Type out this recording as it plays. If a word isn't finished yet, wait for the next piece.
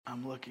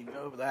I'm looking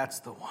over.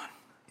 That's the one.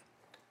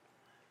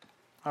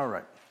 All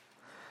right.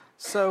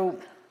 So,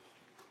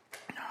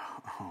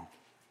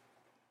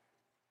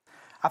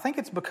 I think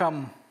it's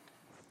become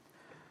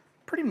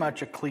pretty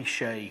much a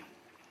cliche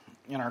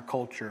in our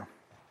culture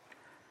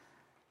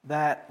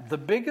that the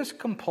biggest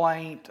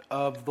complaint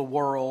of the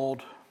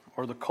world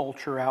or the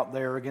culture out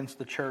there against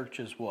the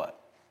church is what?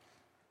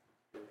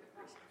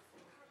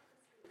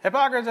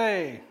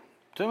 Hypocrisy!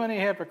 Too many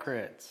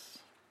hypocrites.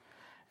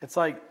 It's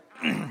like,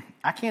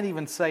 I can't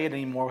even say it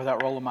anymore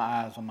without rolling my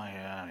eyes. I'm like,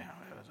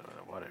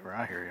 whatever,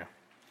 I hear you.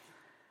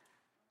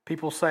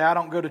 People say, I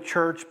don't go to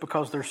church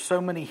because there's so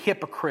many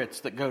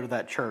hypocrites that go to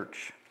that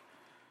church.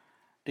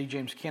 D.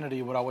 James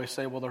Kennedy would always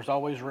say, well, there's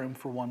always room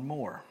for one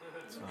more.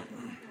 So.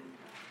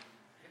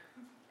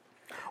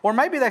 Or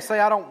maybe they say,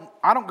 I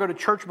don't go to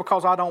church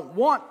because I don't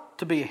want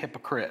to be a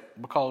hypocrite,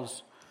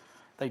 because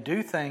they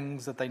do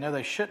things that they know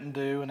they shouldn't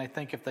do, and they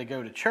think if they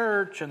go to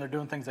church and they're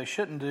doing things they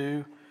shouldn't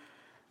do,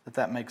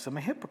 that makes them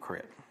a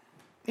hypocrite.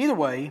 Either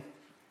way,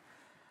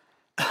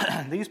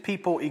 these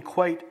people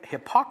equate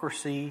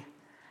hypocrisy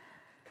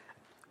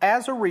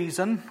as a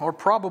reason, or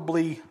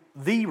probably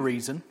the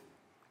reason,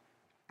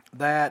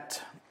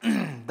 that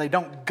they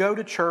don't go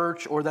to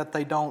church or that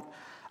they don't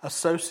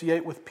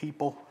associate with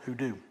people who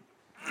do.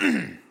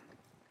 I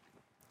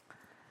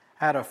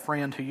had a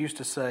friend who used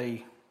to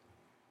say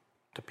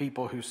to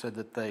people who said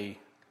that there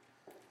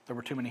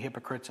were too many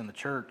hypocrites in the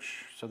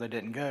church, so they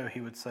didn't go, he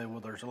would say,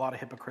 well, there's a lot of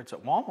hypocrites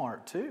at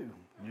Walmart too.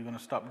 You're going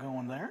to stop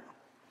going there?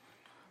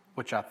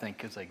 Which I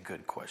think is a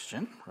good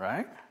question,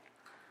 right?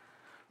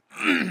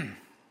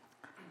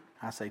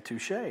 I say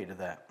touche to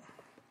that.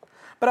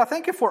 But I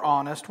think if we're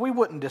honest, we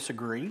wouldn't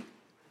disagree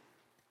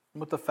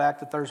with the fact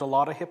that there's a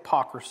lot of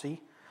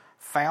hypocrisy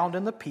found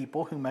in the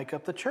people who make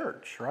up the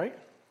church, right?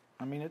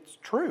 I mean, it's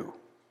true.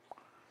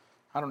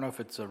 I don't know if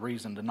it's a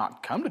reason to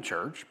not come to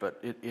church, but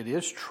it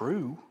is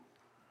true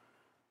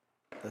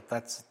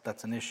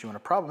that's an issue and a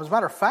problem. As a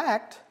matter of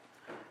fact,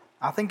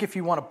 I think if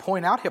you want to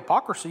point out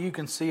hypocrisy, you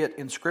can see it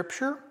in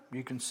Scripture.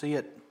 You can see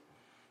it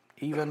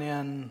even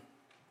in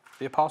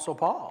the Apostle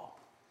Paul.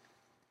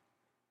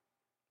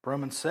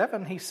 Romans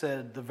 7, he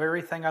said, the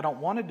very thing I don't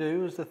want to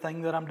do is the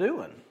thing that I'm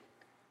doing.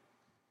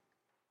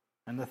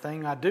 And the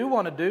thing I do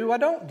want to do, I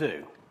don't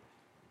do.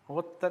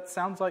 Well, that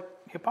sounds like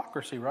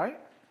hypocrisy, right?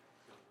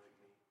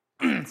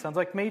 Sounds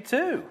like me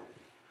too.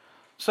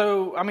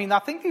 So, I mean, I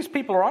think these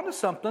people are onto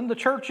something. The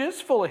church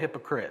is full of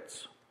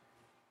hypocrites.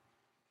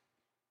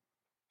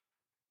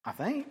 I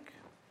think.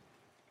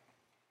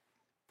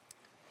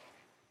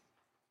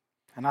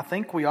 And I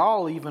think we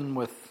all, even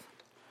with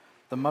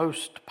the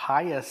most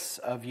pious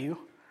of you,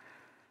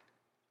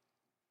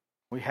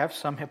 we have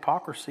some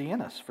hypocrisy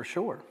in us, for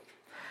sure.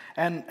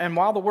 And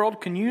while the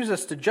world can use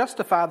us to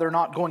justify their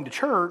not going to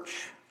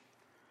church,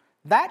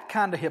 that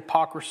kind of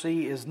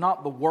hypocrisy is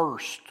not the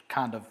worst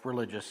kind of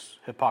religious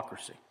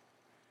hypocrisy.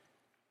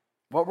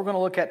 What we're going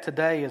to look at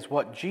today is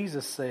what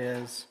Jesus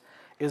says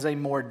is a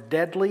more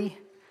deadly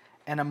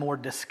and a more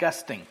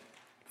disgusting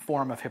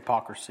form of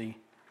hypocrisy.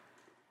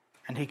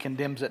 And he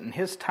condemns it in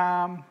his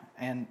time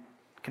and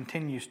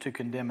continues to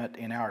condemn it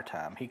in our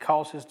time. He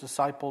calls his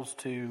disciples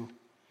to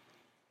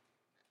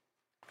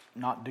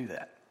not do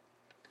that.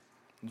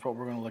 That's what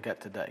we're going to look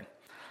at today.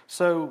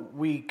 So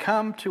we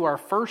come to our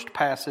first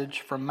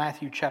passage from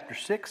Matthew chapter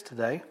 6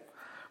 today.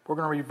 We're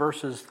going to read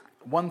verses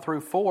 1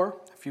 through 4.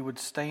 If you would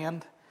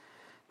stand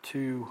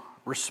to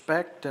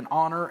respect and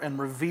honor and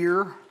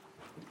revere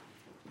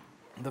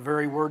the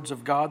very words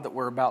of God that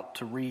we're about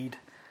to read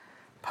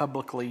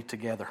publicly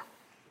together.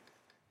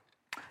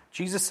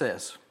 Jesus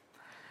says,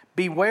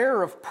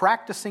 beware of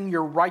practicing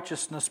your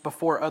righteousness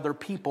before other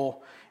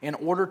people in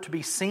order to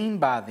be seen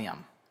by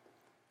them.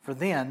 For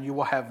then you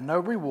will have no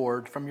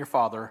reward from your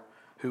Father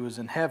who is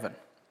in heaven.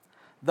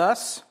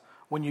 Thus,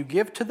 when you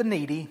give to the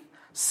needy,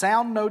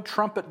 sound no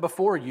trumpet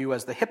before you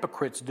as the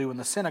hypocrites do in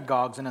the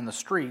synagogues and in the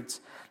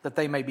streets, that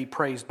they may be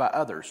praised by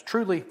others.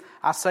 Truly,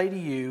 I say to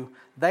you,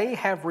 they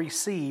have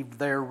received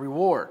their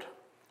reward.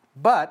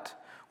 But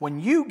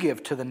when you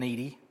give to the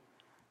needy,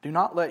 do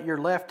not let your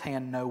left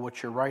hand know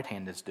what your right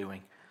hand is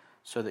doing,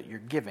 so that your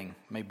giving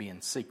may be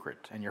in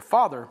secret. And your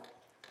Father,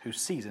 who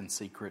sees in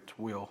secret,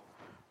 will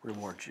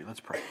reward you. Let's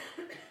pray.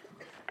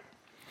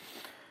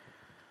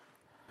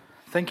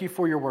 Thank you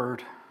for your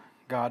word,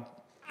 God.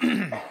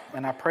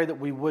 And I pray that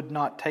we would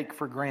not take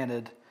for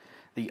granted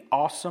the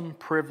awesome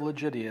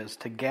privilege it is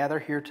to gather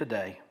here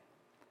today,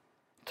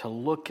 to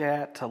look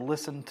at, to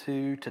listen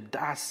to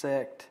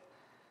dissect,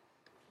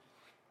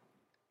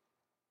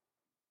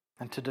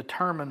 and to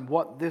determine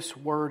what this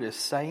word is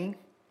saying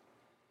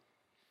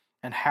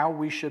and how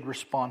we should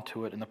respond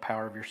to it in the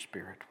power of your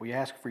Spirit. We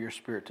ask for your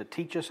Spirit to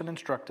teach us and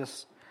instruct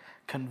us,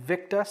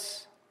 convict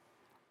us.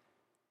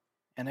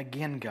 And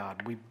again,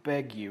 God, we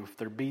beg you, if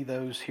there be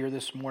those here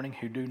this morning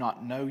who do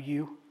not know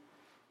you,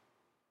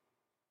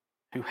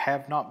 who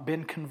have not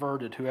been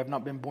converted, who have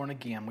not been born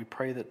again, we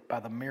pray that by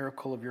the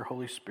miracle of your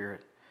Holy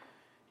Spirit,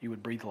 you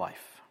would breathe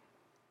life,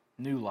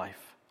 new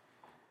life,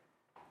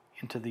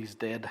 into these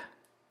dead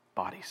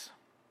bodies.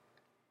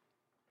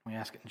 We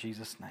ask it in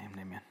Jesus' name.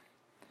 Amen.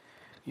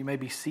 You may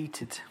be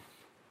seated.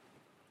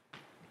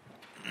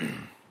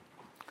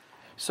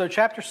 So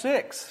chapter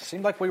 6.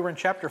 Seemed like we were in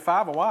chapter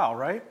 5 a while,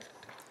 right?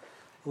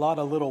 A lot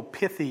of little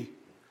pithy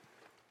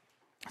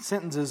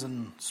sentences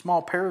and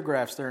small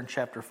paragraphs there in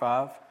chapter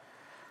 5.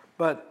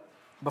 But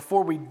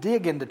before we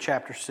dig into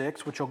chapter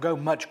 6, which will go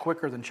much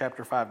quicker than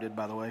chapter 5 did,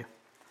 by the way,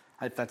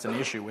 if that's an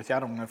issue with you, I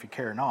don't know if you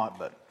care or not,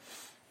 but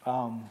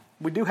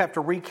we do have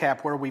to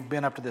recap where we've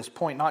been up to this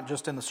point, not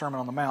just in the Sermon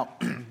on the Mount,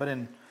 but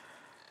in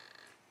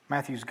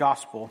Matthew's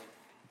Gospel.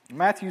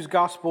 Matthew's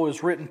Gospel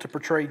is written to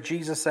portray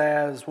Jesus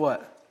as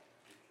what?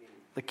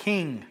 The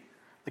King.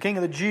 The King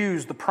of the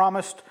Jews, the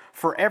promised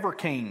forever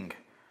King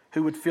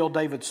who would fill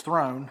David's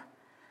throne,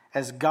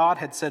 as God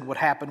had said would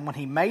happen when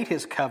he made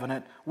his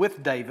covenant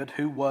with David,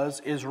 who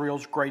was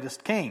Israel's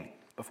greatest king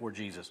before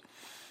Jesus.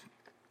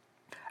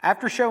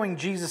 After showing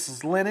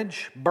Jesus'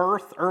 lineage,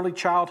 birth, early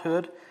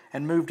childhood,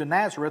 and move to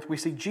Nazareth, we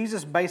see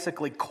Jesus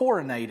basically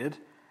coronated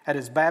at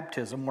his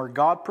baptism, where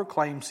God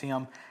proclaims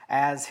him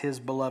as his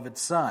beloved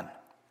Son.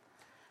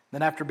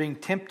 Then after being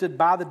tempted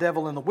by the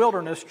devil in the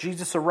wilderness,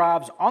 Jesus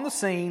arrives on the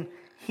scene,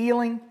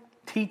 healing,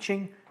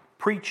 teaching,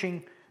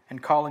 preaching,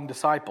 and calling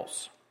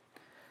disciples.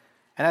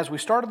 And as we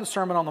started the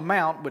Sermon on the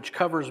Mount, which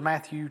covers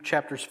Matthew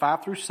chapters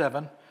 5 through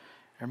 7,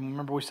 and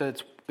remember we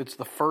said it's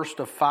the first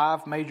of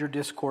 5 major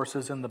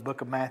discourses in the book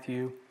of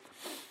Matthew.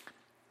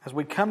 As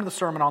we come to the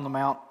Sermon on the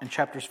Mount in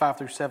chapters 5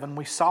 through 7,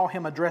 we saw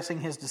him addressing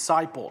his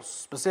disciples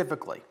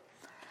specifically,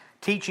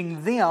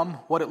 teaching them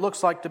what it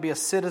looks like to be a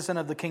citizen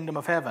of the kingdom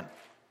of heaven.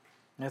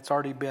 And it's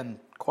already been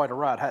quite a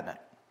ride, hasn't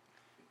it?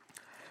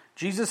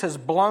 Jesus has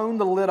blown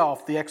the lid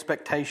off the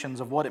expectations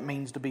of what it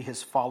means to be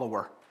his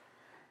follower.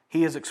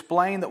 He has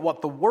explained that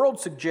what the world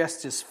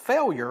suggests is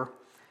failure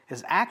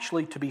is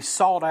actually to be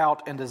sought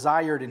out and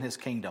desired in his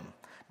kingdom,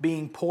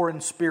 being poor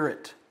in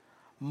spirit,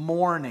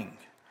 mourning,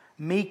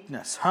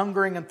 meekness,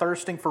 hungering and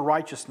thirsting for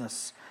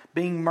righteousness,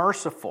 being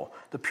merciful,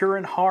 the pure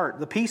in heart,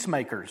 the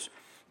peacemakers,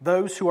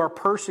 those who are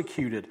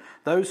persecuted,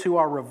 those who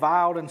are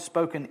reviled and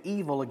spoken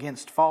evil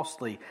against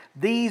falsely.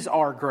 These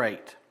are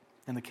great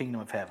in the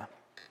kingdom of heaven.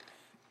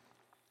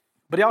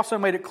 But he also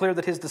made it clear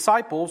that his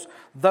disciples,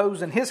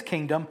 those in his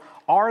kingdom,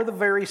 are the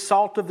very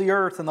salt of the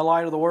earth and the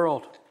light of the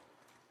world.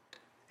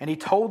 And he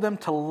told them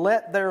to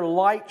let their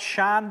light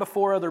shine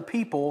before other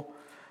people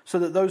so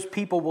that those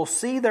people will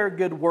see their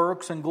good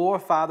works and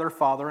glorify their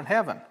Father in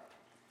heaven.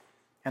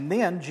 And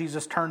then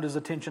Jesus turned his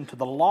attention to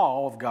the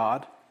law of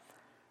God,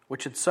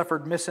 which had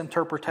suffered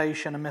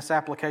misinterpretation and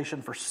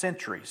misapplication for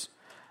centuries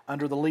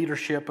under the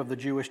leadership of the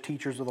Jewish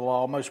teachers of the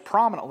law, most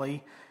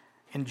prominently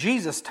in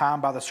Jesus'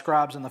 time by the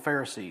scribes and the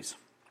Pharisees.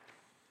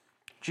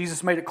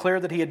 Jesus made it clear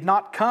that he had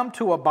not come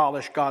to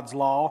abolish God's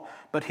law,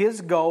 but his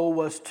goal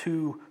was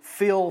to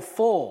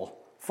fulfill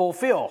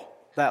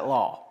that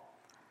law.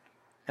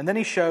 And then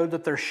he showed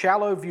that their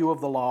shallow view of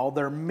the law,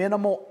 their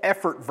minimal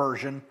effort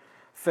version,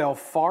 fell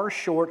far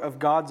short of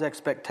God's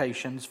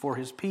expectations for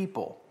his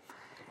people.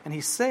 And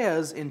he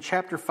says in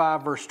chapter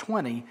 5, verse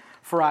 20,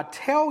 "For I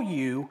tell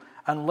you,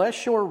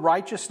 unless your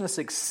righteousness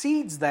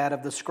exceeds that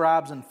of the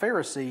scribes and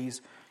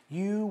Pharisees,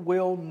 you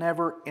will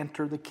never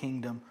enter the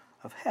kingdom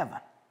of heaven."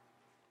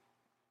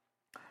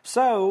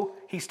 So,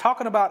 he's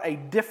talking about a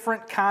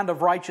different kind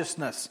of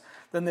righteousness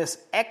than this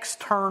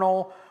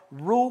external,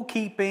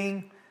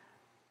 rule-keeping,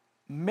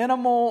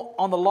 minimal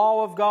on the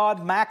law of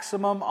God,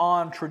 maximum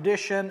on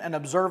tradition and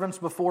observance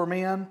before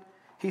men.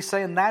 He's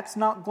saying that's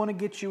not going to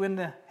get you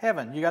into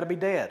heaven. You got to be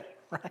dead,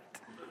 right?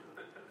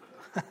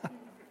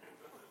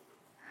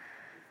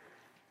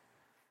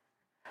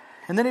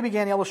 And then he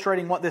began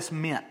illustrating what this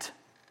meant,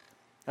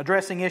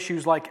 addressing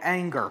issues like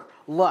anger,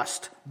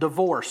 lust,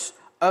 divorce,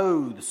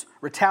 oaths,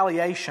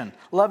 retaliation,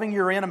 loving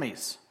your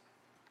enemies.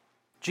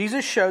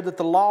 Jesus showed that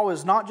the law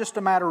is not just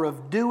a matter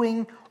of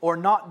doing or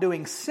not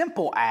doing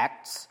simple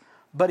acts,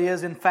 but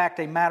is in fact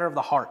a matter of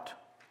the heart,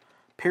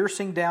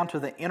 piercing down to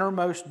the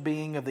innermost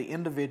being of the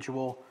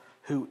individual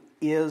who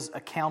is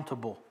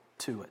accountable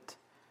to it.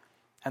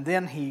 And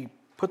then he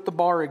put the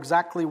bar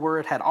exactly where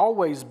it had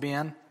always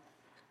been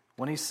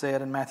when he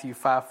said in Matthew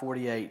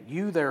 5:48,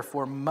 "You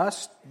therefore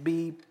must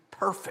be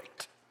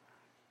perfect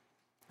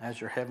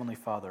as your heavenly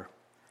Father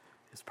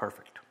is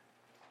perfect."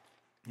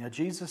 You know,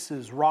 Jesus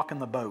is rocking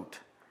the boat,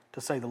 to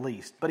say the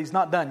least, but he's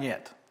not done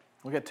yet.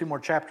 We'll get 2 more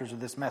chapters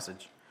of this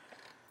message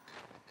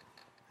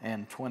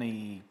and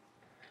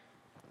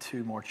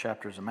 22 more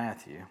chapters of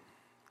Matthew.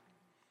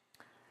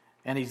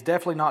 And he's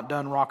definitely not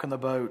done rocking the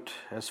boat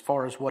as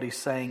far as what he's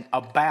saying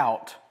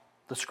about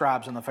the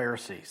scribes and the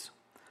Pharisees.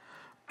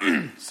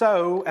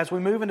 So, as we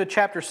move into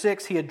chapter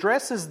 6, he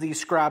addresses these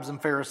scribes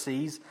and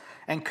Pharisees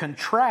and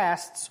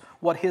contrasts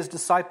what his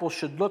disciples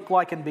should look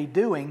like and be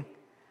doing.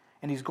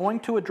 And he's going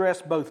to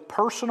address both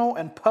personal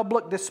and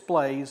public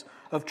displays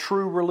of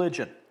true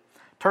religion,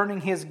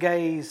 turning his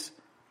gaze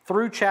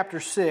through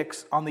chapter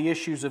 6 on the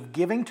issues of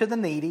giving to the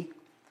needy,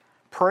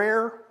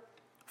 prayer,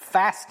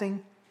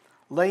 fasting,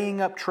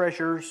 laying up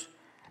treasures,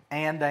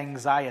 and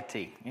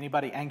anxiety.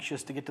 Anybody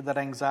anxious to get to that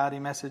anxiety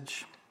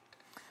message?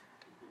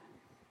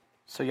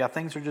 So yeah,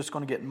 things are just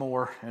going to get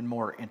more and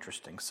more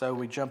interesting. So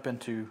we jump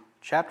into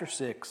chapter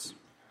 6,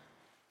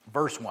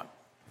 verse 1.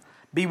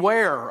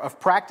 Beware of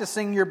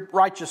practicing your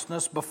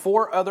righteousness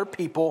before other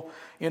people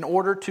in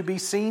order to be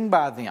seen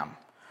by them.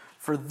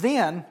 For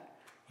then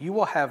you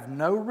will have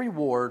no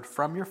reward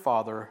from your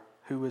Father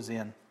who is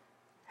in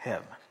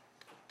heaven.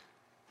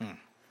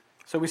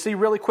 So we see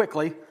really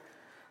quickly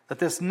that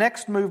this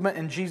next movement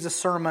in Jesus'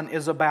 sermon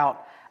is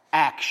about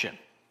action.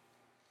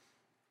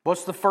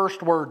 What's the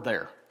first word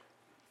there?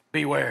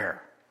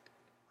 Beware.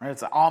 Right?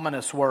 It's an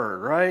ominous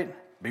word, right?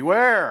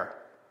 Beware.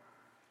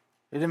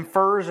 It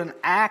infers an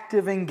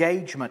active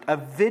engagement, a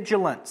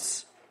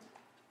vigilance,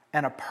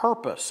 and a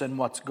purpose in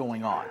what's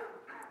going on.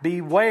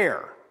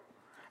 Beware.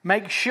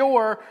 Make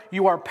sure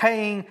you are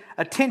paying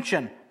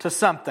attention to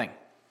something.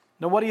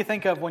 Now, what do you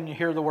think of when you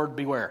hear the word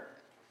beware?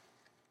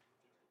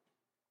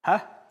 Huh?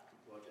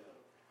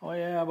 Oh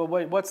yeah, but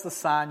wait, what's the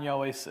sign you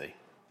always see?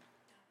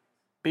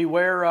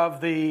 Beware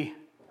of the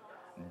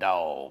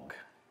dog.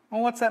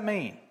 Well, what's that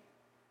mean?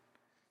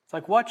 It's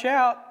like, watch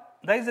out,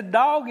 there's a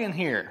dog in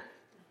here.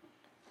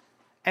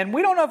 And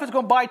we don't know if it's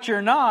going to bite you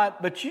or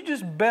not, but you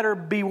just better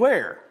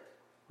beware,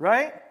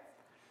 right?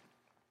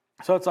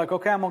 So it's like,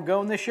 okay, I'm going to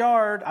go in this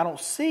yard. I don't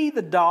see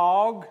the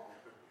dog,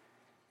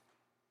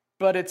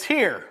 but it's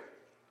here.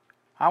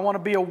 I want to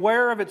be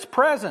aware of its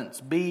presence.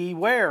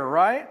 Beware,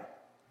 right?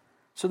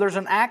 So there's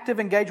an active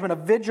engagement, a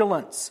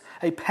vigilance,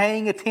 a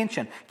paying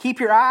attention. Keep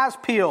your eyes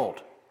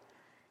peeled.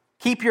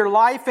 Keep your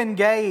life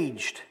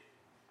engaged.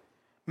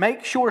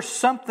 Make sure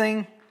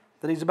something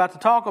that he's about to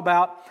talk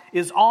about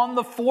is on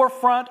the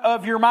forefront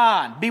of your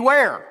mind.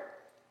 Beware.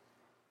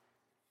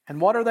 And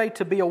what are they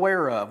to be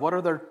aware of? What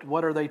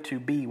are they to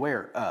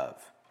beware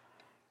of?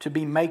 To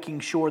be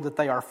making sure that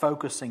they are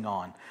focusing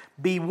on.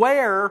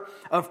 Beware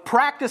of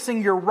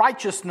practicing your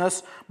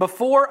righteousness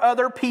before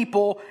other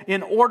people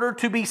in order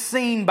to be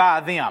seen by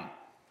them.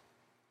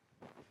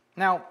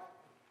 Now,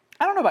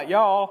 I don't know about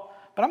y'all,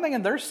 but I'm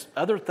thinking there's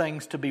other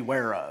things to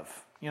beware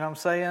of. You know what I'm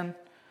saying?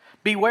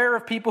 Beware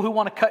of people who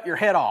want to cut your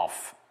head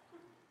off.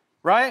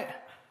 Right?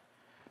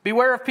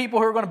 Beware of people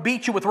who are going to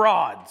beat you with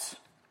rods.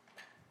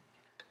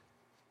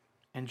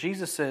 And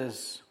Jesus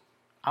says,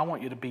 I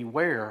want you to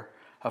beware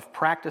of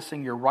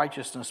practicing your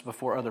righteousness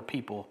before other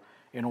people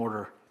in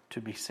order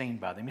to be seen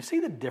by them. You see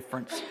the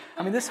difference?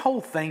 I mean, this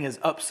whole thing is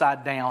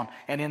upside down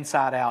and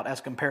inside out as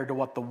compared to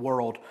what the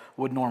world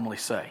would normally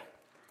say.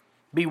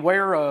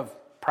 Beware of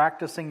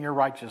practicing your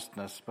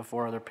righteousness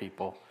before other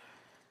people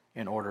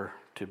in order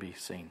to be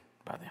seen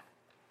by them.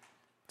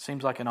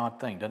 Seems like an odd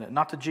thing, doesn't it?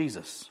 Not to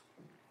Jesus.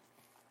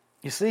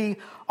 You see,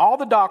 all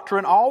the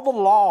doctrine, all the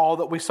law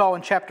that we saw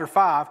in chapter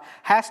 5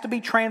 has to be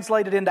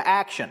translated into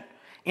action,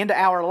 into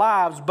our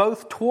lives,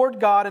 both toward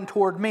God and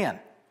toward men.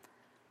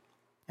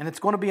 And it's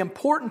going to be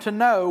important to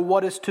know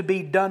what is to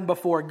be done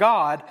before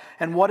God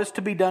and what is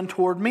to be done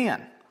toward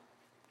men.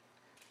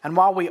 And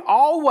while we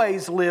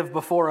always live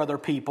before other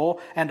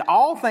people and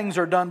all things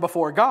are done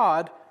before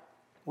God,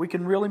 we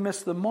can really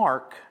miss the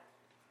mark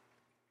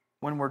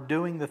when we're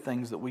doing the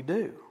things that we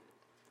do.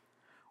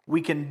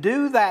 We can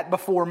do that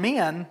before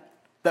men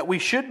that we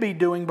should be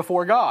doing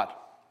before God,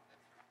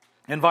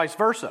 and vice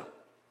versa.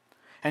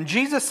 And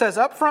Jesus says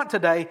up front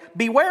today,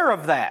 beware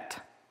of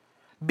that.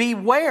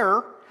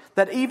 Beware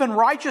that even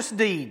righteous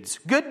deeds,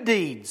 good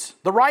deeds,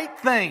 the right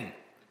thing,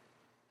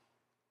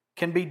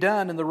 can be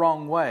done in the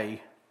wrong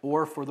way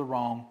or for the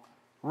wrong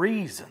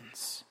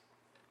reasons.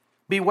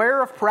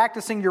 Beware of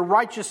practicing your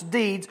righteous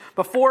deeds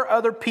before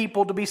other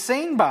people to be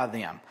seen by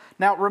them.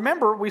 Now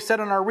remember, we said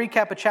in our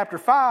recap of chapter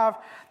 5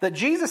 that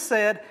Jesus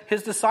said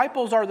his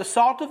disciples are the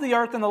salt of the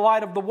earth and the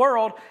light of the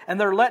world, and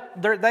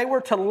they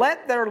were to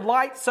let their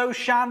light so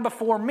shine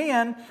before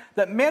men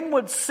that men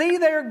would see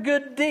their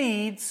good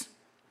deeds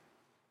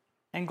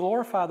and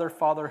glorify their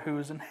Father who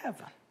is in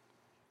heaven.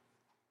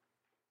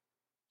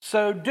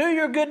 So do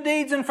your good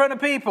deeds in front of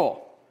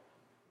people.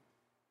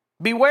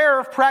 Beware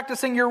of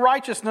practicing your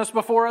righteousness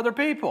before other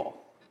people.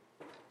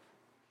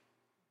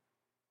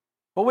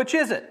 Well, which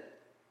is it?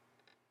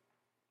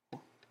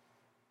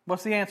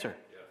 What's the answer?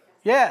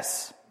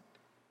 Yes.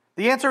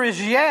 The answer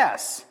is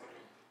yes.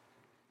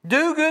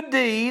 Do good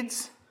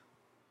deeds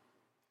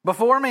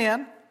before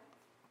men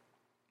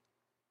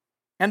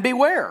and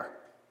beware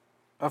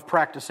of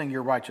practicing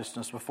your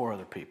righteousness before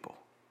other people.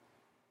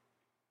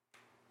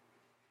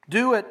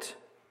 Do it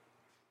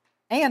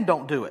and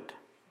don't do it.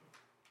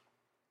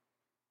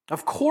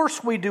 Of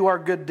course we do our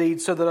good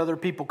deeds so that other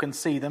people can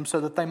see them, so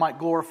that they might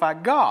glorify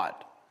God.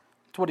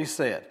 That's what he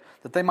said.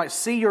 That they might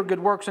see your good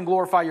works and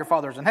glorify your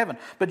Father in heaven.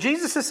 But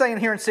Jesus is saying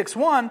here in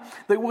 6:1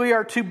 that we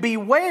are to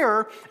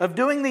beware of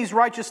doing these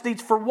righteous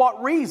deeds for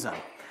what reason?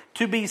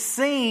 To be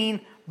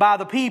seen by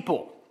the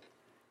people.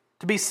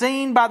 To be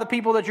seen by the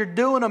people that you're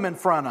doing them in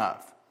front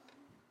of.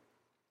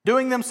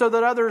 Doing them so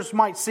that others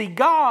might see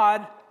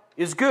God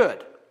is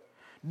good.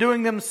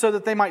 Doing them so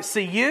that they might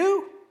see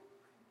you,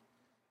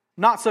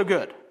 not so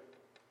good.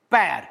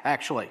 Bad,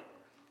 actually.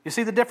 You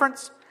see the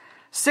difference?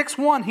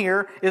 6:1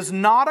 here is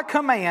not a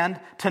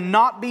command to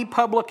not be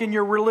public in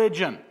your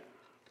religion.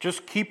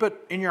 Just keep it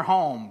in your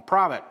home,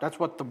 private. That's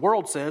what the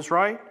world says,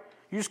 right?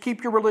 You just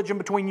keep your religion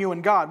between you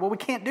and God. Well, we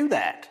can't do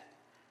that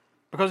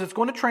because it's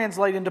going to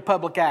translate into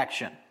public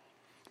action.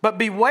 But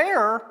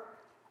beware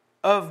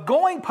of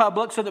going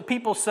public so that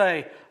people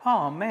say,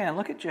 oh man,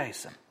 look at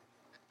Jason.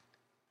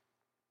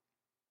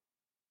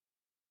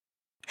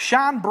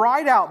 Shine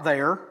bright out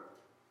there,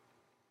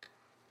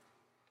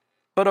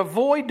 but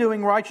avoid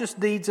doing righteous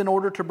deeds in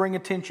order to bring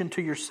attention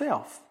to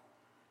yourself.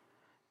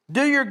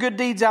 Do your good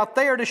deeds out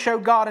there to show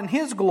God and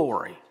His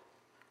glory.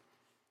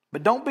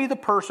 But don't be the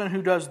person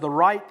who does the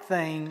right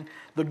thing,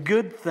 the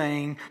good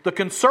thing, the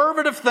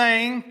conservative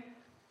thing,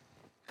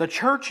 the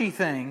churchy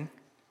thing,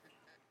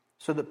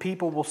 so that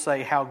people will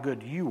say how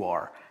good you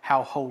are,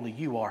 how holy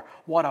you are,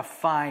 what a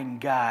fine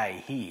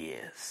guy he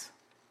is.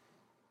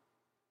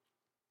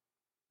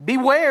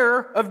 Beware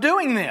of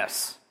doing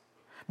this.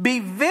 Be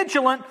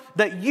vigilant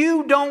that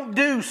you don't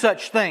do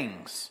such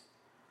things.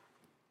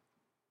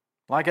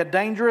 Like a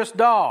dangerous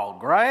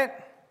dog, right?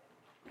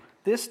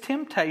 This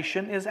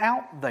temptation is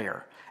out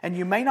there. And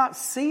you may not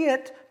see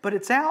it, but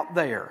it's out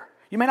there.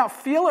 You may not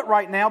feel it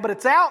right now, but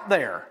it's out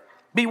there.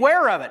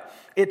 Beware of it.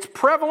 It's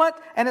prevalent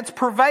and it's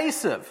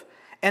pervasive.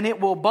 And it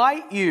will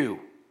bite you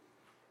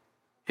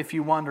if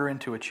you wander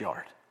into its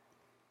yard.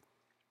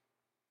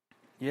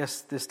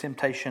 Yes, this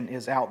temptation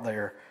is out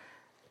there.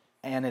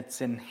 And it's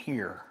in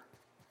here,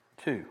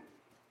 too.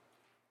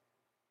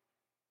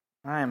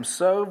 I am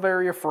so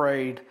very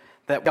afraid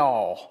that we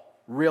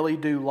all really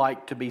do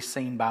like to be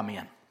seen by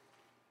men.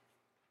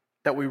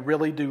 That we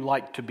really do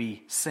like to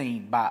be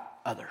seen by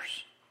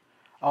others.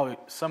 Oh,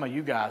 some of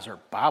you guys are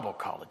Bible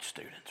college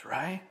students,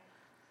 right?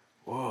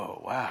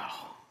 Whoa, wow.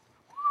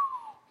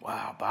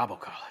 Wow, Bible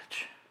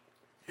college.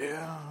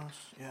 Yeah,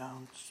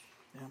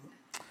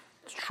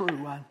 it's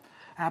true.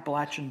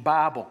 Appalachian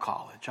Bible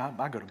College.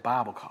 I go to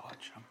Bible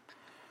college.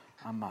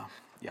 I'm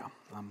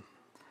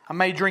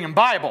majoring in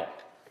Bible.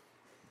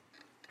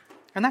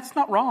 And that's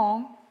not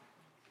wrong.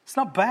 It's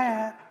not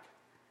bad.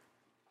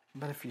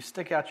 But if you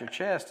stick out your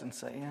chest and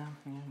say,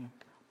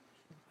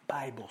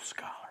 Bible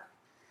scholar.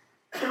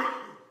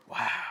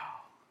 Wow.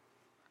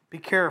 Be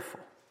careful.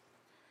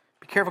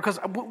 Be careful because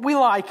we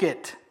like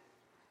it.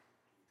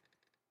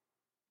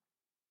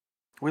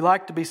 We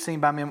like to be seen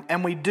by men.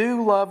 And we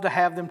do love to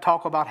have them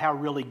talk about how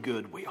really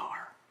good we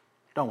are.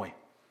 Don't we?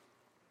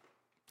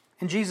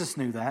 And Jesus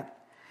knew that.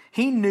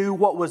 He knew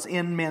what was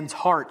in men's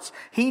hearts.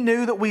 He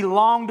knew that we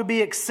long to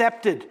be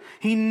accepted.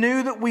 He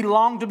knew that we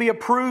long to be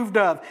approved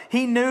of.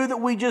 He knew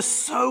that we just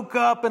soak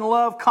up and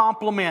love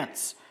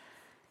compliments.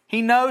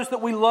 He knows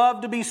that we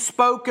love to be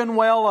spoken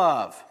well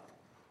of.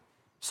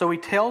 So He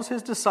tells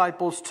His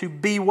disciples to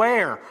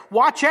beware.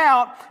 Watch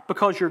out,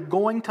 because you're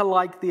going to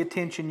like the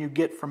attention you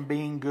get from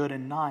being good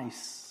and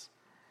nice.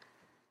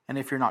 And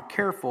if you're not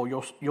careful,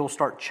 you'll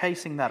start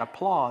chasing that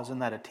applause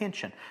and that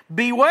attention.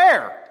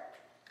 Beware!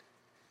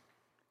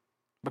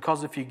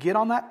 Because if you get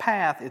on that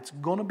path, it's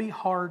going to be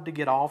hard to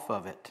get off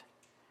of it.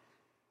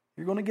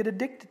 You're going to get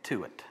addicted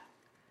to it.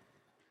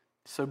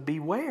 So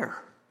beware.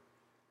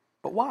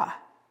 But why?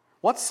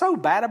 What's so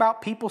bad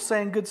about people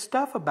saying good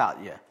stuff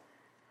about you?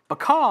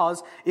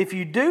 Because if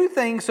you do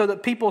things so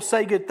that people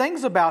say good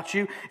things about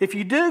you, if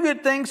you do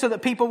good things so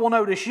that people will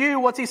notice you,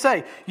 what's He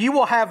say? You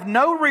will have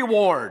no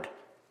reward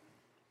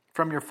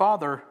from your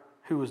Father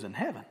who is in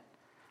heaven.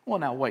 Well,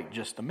 now wait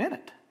just a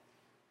minute.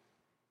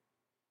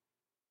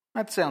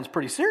 That sounds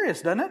pretty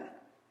serious, doesn't it?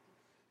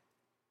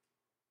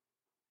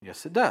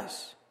 Yes, it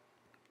does.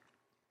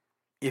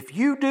 If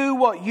you do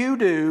what you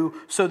do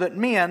so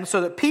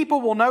that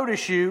people will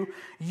notice you,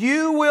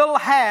 you will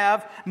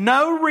have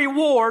no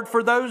reward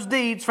for those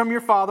deeds from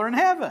your Father in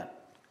heaven.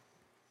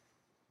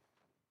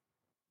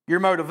 Your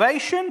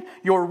motivation,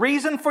 your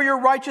reason for your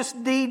righteous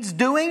deeds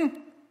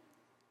doing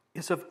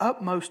is of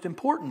utmost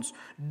importance.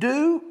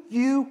 Do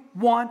you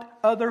want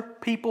other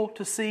people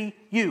to see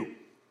you?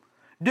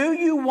 Do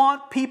you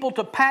want people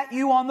to pat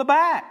you on the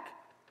back?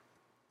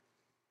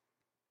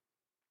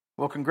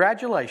 Well,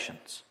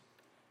 congratulations.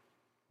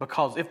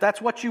 Because if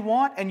that's what you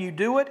want and you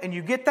do it and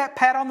you get that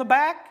pat on the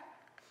back,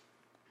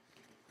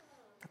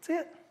 that's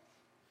it.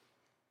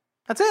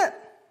 That's it.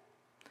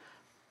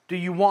 Do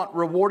you want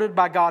rewarded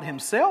by God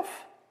Himself?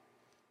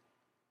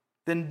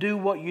 Then do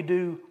what you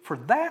do for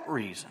that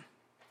reason.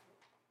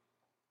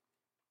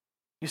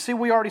 You see,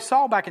 we already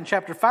saw back in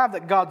chapter 5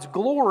 that God's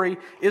glory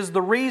is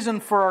the reason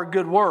for our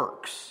good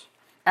works.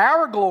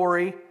 Our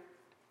glory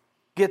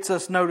gets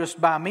us noticed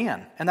by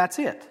men, and that's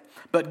it.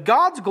 But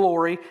God's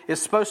glory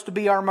is supposed to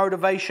be our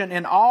motivation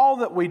in all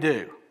that we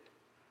do.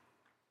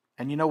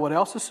 And you know what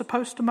else is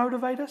supposed to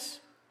motivate us?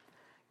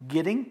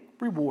 Getting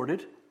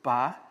rewarded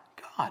by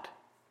God.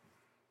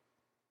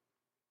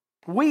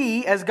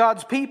 We, as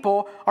God's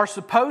people, are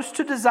supposed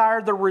to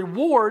desire the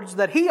rewards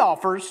that He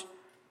offers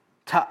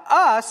to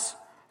us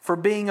for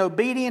being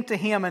obedient to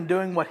Him and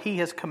doing what He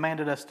has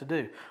commanded us to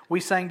do. We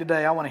sang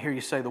today, I want to hear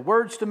you say the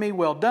words to me,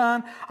 well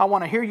done. I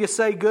want to hear you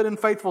say, good and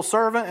faithful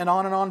servant, and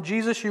on.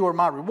 Jesus, you are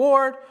my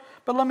reward.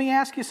 But let me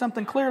ask you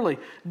something clearly.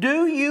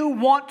 Do you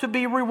want to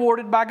be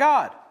rewarded by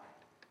God?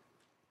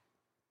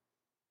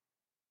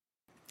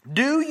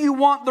 Do you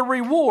want the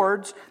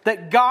rewards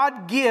that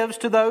God gives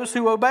to those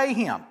who obey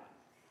Him?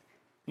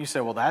 You say,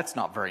 well, that's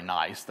not very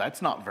nice.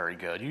 That's not very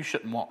good. You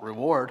shouldn't want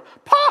reward.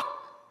 Pah!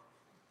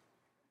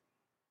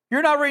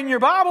 You're not reading your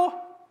Bible,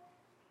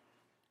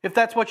 if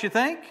that's what you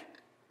think.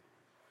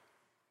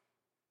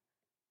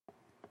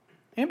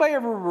 Anybody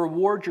ever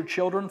reward your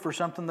children for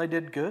something they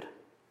did good?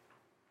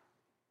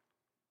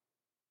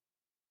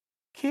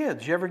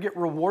 Kids, you ever get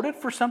rewarded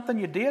for something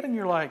you did and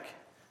you're like,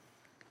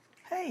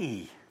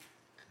 hey.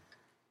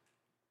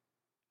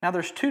 Now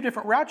there's two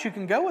different routes you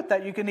can go with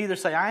that. You can either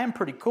say, I am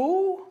pretty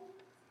cool,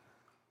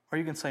 or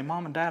you can say,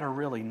 Mom and Dad are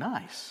really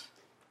nice.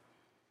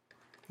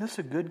 This is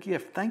a good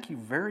gift. Thank you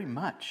very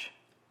much.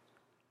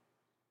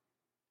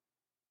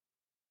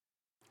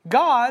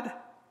 God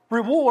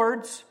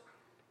rewards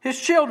His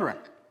children.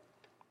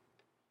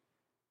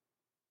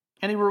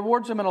 And He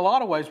rewards them in a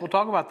lot of ways. We'll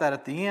talk about that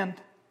at the end.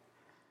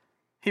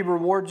 He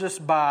rewards us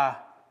by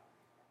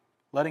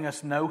letting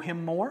us know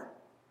Him more.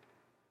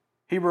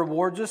 He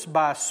rewards us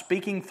by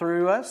speaking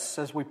through us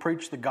as we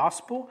preach the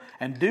gospel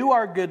and do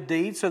our good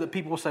deeds so that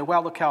people will say,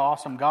 wow, look how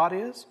awesome God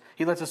is.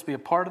 He lets us be a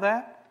part of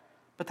that.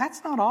 But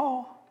that's not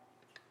all.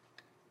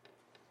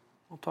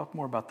 We'll talk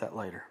more about that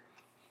later.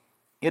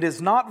 It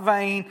is not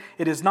vain,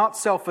 it is not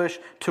selfish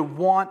to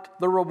want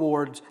the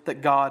rewards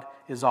that God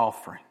is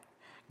offering.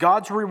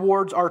 God's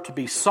rewards are to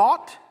be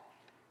sought,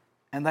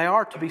 and they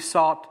are to be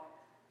sought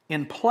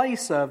in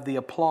place of the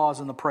applause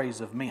and the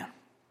praise of men.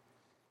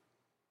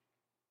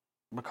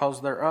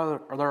 Because there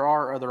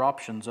are other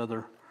options,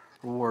 other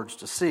rewards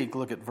to seek.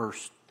 Look at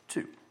verse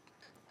 2.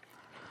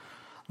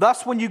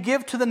 Thus, when you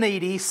give to the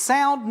needy,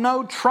 sound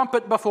no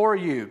trumpet before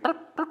you,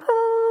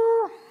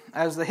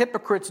 as the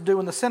hypocrites do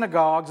in the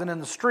synagogues and in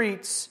the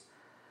streets,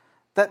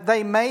 that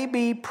they may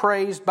be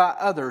praised by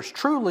others.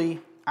 Truly,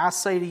 I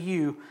say to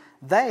you,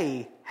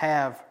 they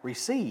have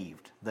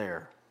received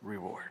their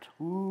reward.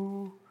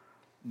 Ooh,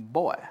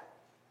 boy.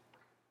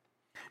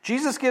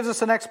 Jesus gives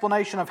us an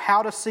explanation of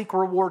how to seek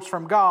rewards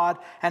from God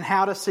and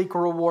how to seek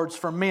rewards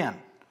from men.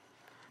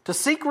 To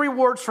seek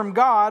rewards from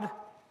God,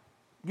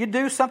 you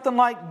do something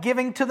like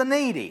giving to the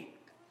needy.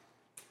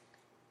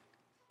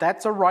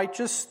 That's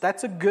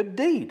a good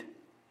deed.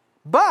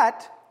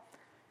 But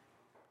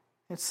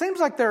it seems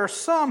like there are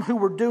some who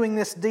were doing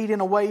this deed in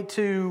a way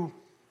to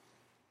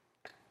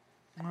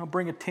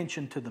bring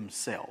attention to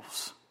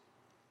themselves.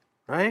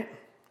 Right?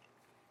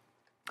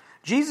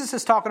 Jesus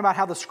is talking about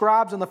how the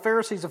scribes and the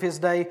Pharisees of His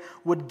day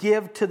would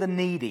give to the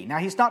needy. Now,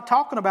 He's not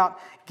talking about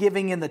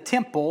giving in the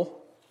temple.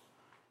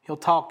 He'll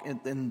talk He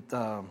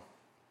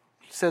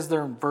says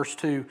there in verse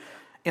 2,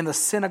 in the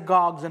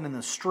synagogues and in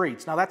the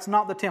streets. Now, that's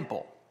not the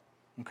temple.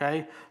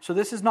 Okay? So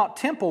this is not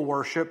temple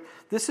worship.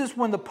 This is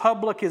when the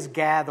public is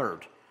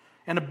gathered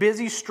in a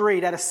busy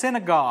street at a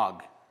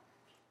synagogue.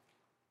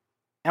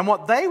 And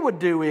what they would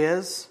do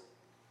is,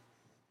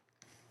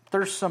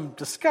 there's some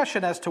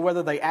discussion as to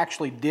whether they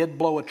actually did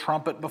blow a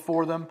trumpet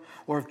before them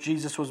or if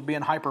Jesus was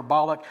being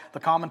hyperbolic. The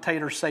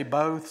commentators say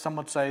both. Some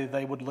would say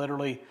they would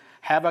literally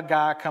have a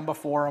guy come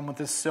before them with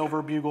this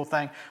silver bugle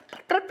thing.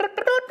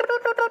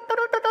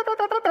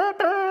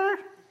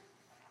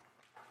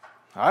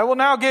 I will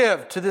now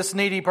give to this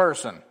needy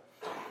person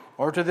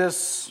or to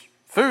this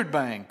food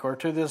bank or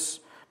to this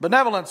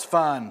benevolence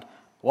fund.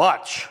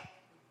 Watch.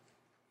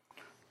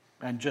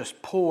 And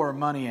just pour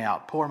money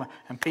out.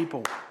 And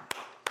people...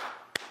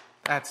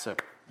 That's a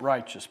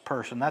righteous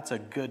person. That's a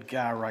good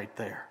guy right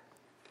there.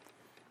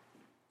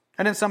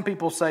 And then some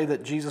people say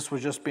that Jesus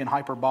was just being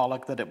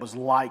hyperbolic, that it was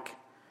like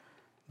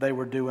they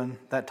were doing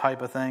that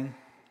type of thing.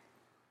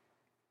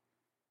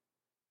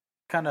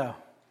 No,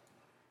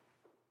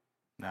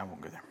 I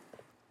won't go there.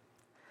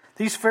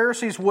 These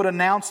Pharisees would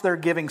announce their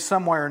giving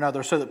some way or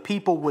another so that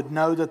people would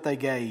know that they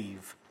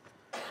gave.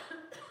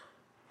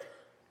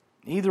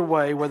 Either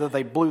way, whether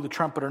they blew the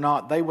trumpet or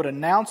not, they would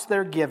announce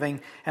their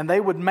giving and they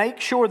would make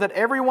sure that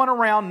everyone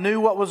around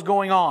knew what was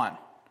going on.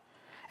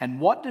 And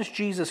what does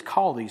Jesus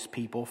call these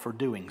people for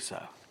doing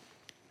so?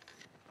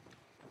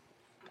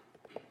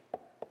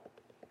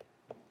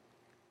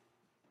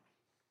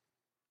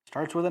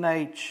 Starts with an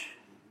H.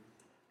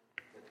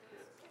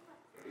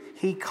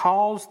 He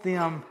calls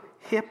them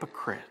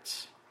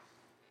hypocrites.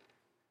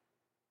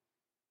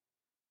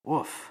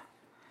 Woof.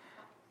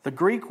 The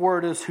Greek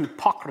word is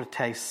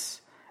hypokrites.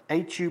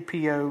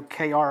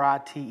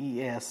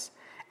 Hupokrites,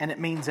 and it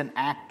means an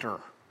actor,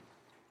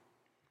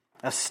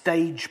 a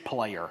stage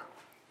player,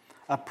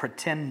 a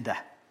pretender.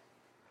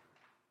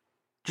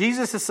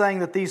 Jesus is saying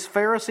that these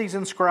Pharisees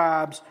and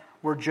scribes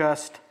were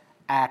just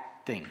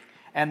acting,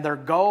 and their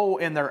goal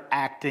in their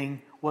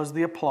acting was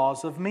the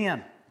applause of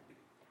men.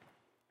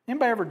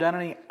 Anybody ever done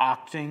any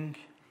acting?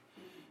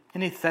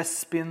 Any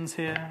thespians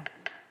here?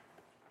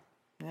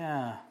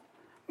 Yeah.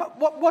 But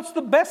what's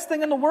the best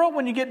thing in the world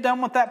when you get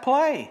done with that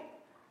play?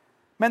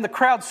 Man, the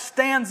crowd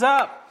stands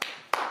up.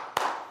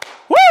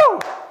 Woo!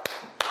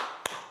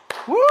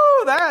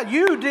 Woo! That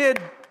you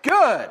did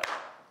good.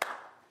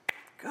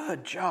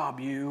 Good job,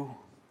 you.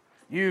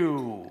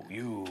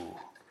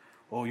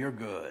 Oh, you're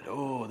good.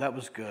 Oh, that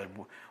was good.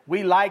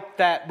 We like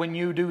that when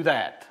you do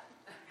that.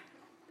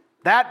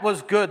 That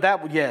was good.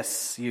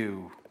 Yes,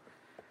 you.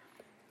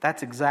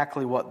 That's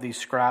exactly what these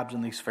scribes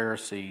and these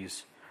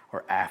Pharisees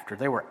were after.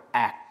 They were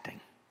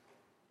acting.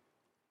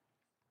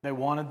 They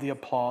wanted the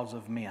applause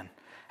of men.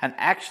 And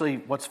actually,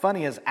 what's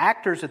funny is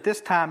actors at this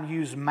time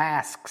used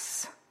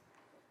masks.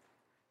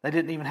 They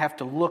didn't even have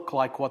to look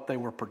like what they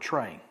were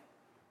portraying.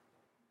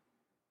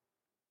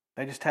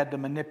 They just had to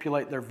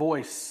manipulate their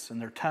voice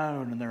and their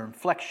tone and their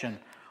inflection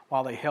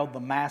while they held the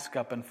mask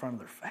up in front of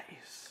their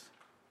face.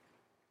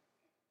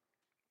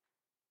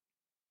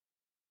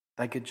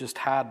 They could just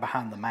hide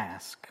behind the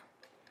mask.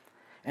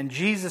 And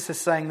Jesus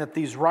is saying that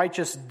these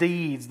righteous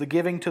deeds, the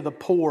giving to the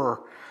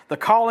poor, the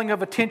calling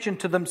of attention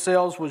to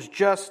themselves was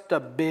just a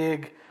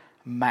big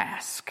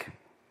mask.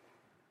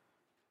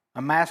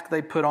 A mask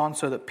they put on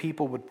so that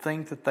people would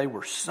think that they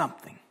were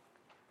something,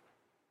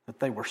 that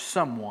they were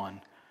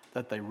someone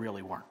that they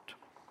really weren't.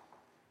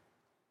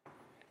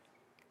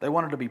 They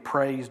wanted to be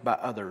praised by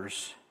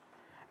others,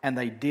 and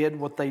they did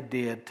what they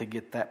did to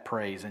get that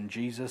praise. And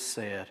Jesus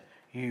said,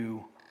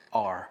 "You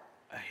are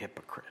a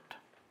hypocrite."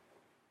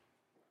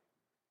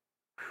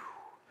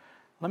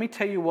 Let me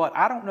tell you what,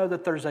 I don't know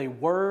that there's a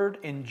word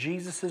in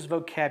Jesus'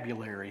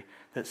 vocabulary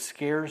that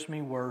scares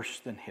me worse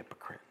than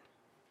hypocrite.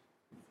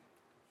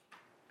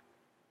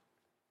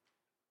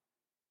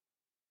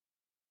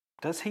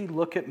 Does he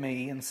look at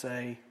me and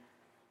say,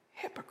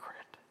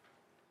 hypocrite?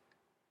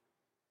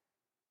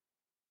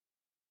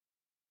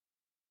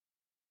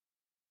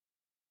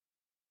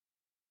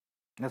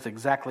 And that's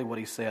exactly what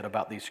he said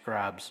about these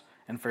scribes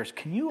and Pharisees.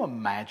 Can you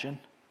imagine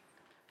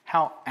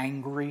how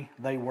angry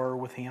they were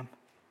with him?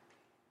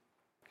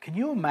 Can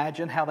you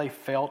imagine how they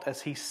felt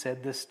as he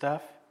said this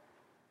stuff?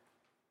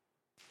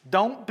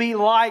 Don't be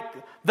like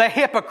the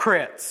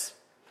hypocrites.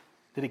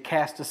 Did he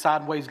cast a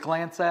sideways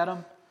glance at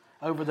them?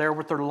 Over there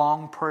with their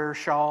long prayer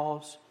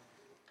shawls.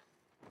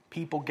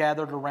 People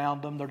gathered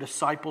around them. Their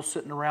disciples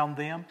sitting around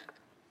them.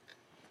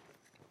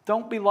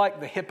 Don't be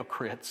like the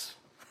hypocrites.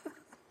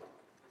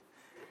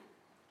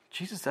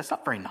 Jesus, that's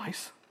not very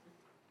nice.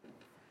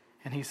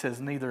 And he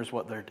says, neither is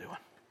what they're doing.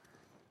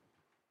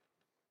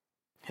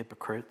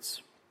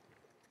 Hypocrites.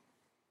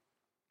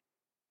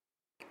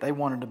 They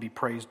wanted to be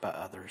praised by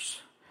others.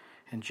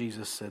 And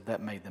Jesus said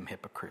that made them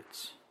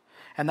hypocrites.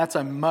 And that's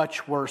a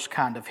much worse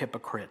kind of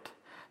hypocrite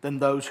than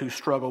those who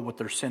struggle with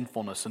their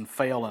sinfulness and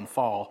fail and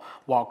fall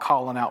while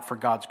calling out for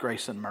God's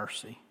grace and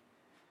mercy.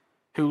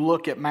 Who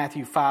look at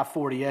Matthew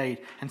 5:48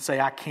 and say,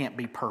 I can't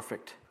be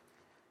perfect.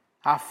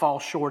 I fall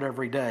short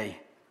every day.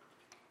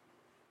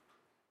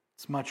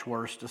 It's much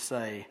worse to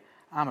say,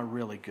 I'm a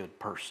really good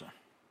person.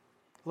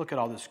 Look at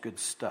all this good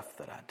stuff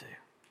that I do.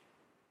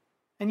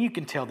 And you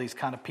can tell these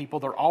kind of people,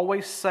 they're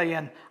always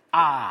saying,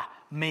 I,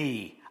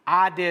 me,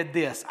 I did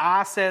this,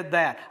 I said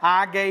that,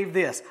 I gave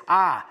this,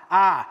 I.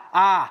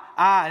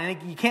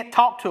 And you can't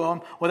talk to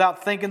them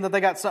without thinking that they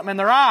got something in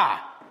their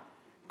eye.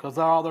 Because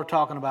all they're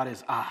talking about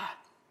is I.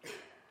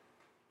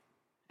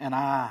 And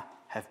I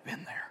have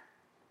been there.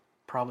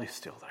 Probably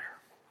still there.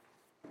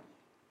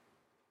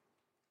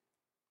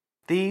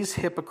 These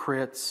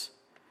hypocrites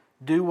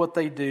do what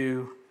they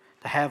do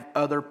to have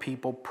other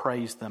people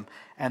praise them.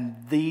 And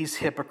these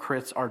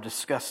hypocrites are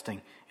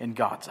disgusting in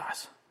God's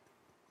eyes.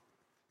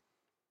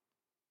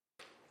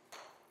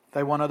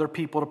 They want other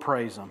people to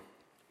praise them.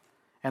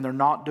 And they're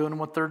not doing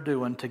what they're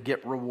doing to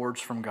get rewards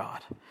from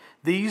God.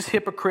 These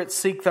hypocrites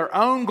seek their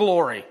own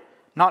glory,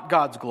 not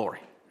God's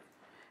glory.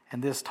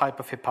 And this type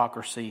of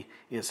hypocrisy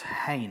is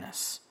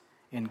heinous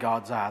in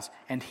God's eyes.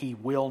 And He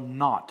will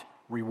not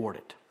reward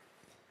it.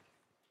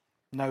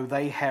 No,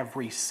 they have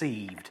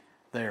received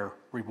their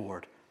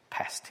reward.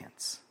 Past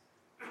tense.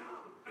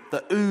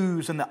 The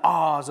oohs and the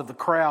ahs of the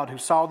crowd who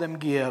saw them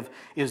give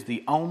is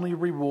the only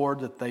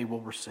reward that they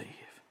will receive.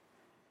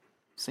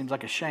 Seems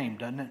like a shame,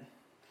 doesn't it?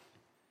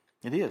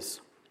 It is.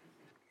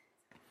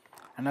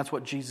 And that's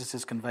what Jesus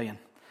is conveying.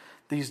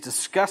 These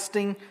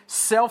disgusting,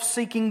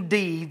 self-seeking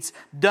deeds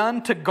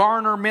done to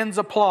garner men's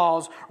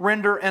applause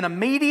render an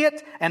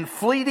immediate and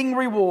fleeting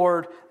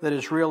reward that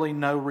is really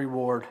no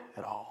reward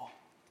at all.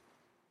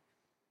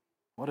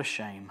 What a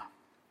shame.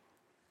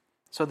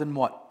 So then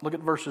what? Look at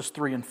verses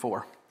 3 and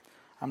 4.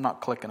 I'm not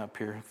clicking up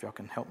here, if y'all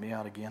can help me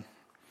out again.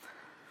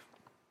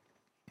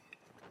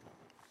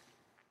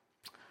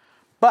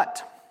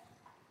 But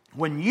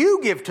when you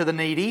give to the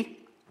needy,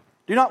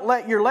 do not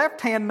let your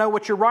left hand know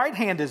what your right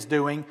hand is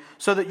doing,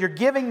 so that your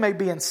giving may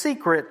be in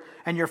secret,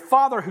 and your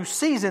Father who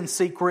sees in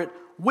secret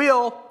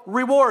will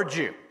reward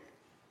you.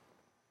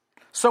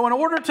 So in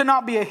order to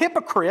not be a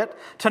hypocrite,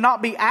 to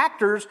not be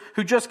actors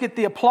who just get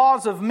the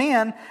applause of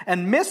men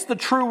and miss the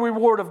true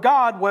reward of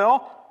God,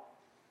 well,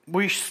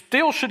 we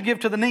still should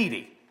give to the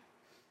needy.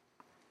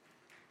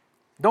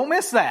 Don't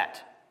miss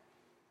that.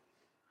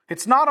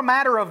 It's not a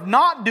matter of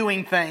not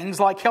doing things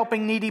like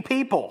helping needy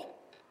people.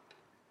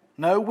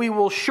 No, we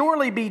will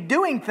surely be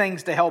doing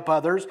things to help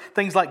others,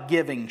 things like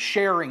giving,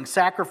 sharing,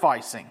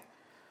 sacrificing.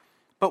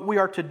 But we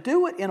are to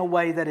do it in a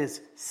way that is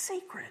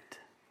secret.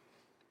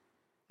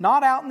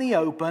 not out in the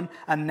open,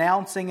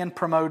 announcing and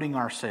promoting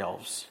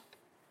ourselves.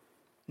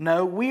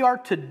 No, we are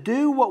to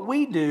do what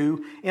we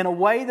do in a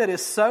way that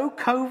is so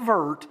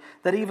covert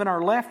that even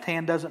our left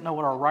hand doesn't know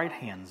what our right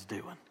hand's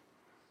doing.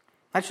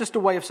 That's just a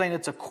way of saying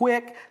it's a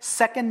quick,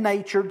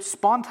 second-natured,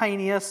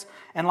 spontaneous,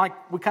 and like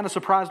we kind of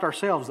surprised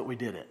ourselves that we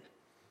did it.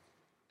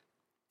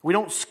 We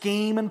don't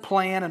scheme and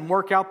plan and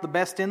work out the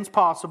best ends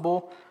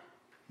possible.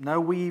 No,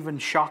 we even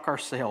shock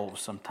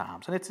ourselves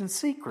sometimes. And it's in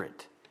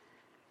secret.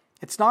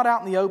 It's not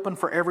out in the open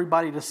for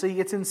everybody to see.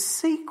 It's in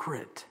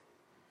secret.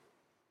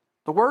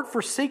 The word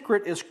for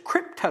secret is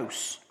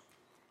kryptos.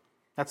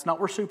 That's not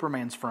where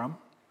Superman's from.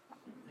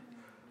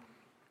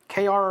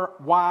 Kryptos,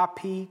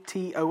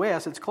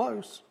 it's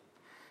close.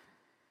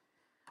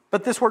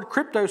 But this word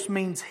kryptos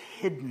means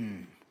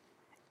hidden,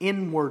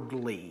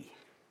 inwardly,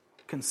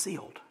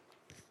 concealed.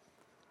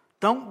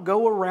 Don't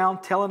go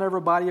around telling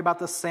everybody about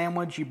the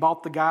sandwich you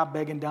bought the guy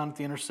begging down at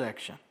the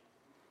intersection.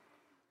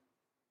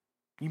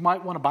 You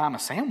might want to buy him a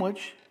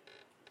sandwich,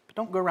 but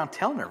don't go around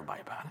telling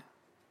everybody about it.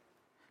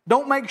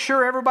 Don't make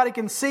sure everybody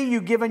can see you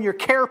giving your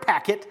care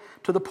packet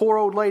to the poor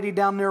old lady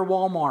down near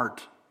Walmart.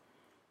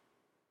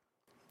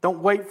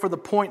 Don't wait for the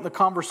point in the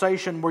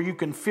conversation where you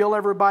can fill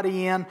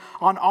everybody in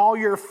on all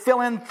your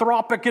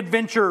philanthropic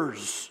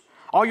adventures,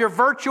 all your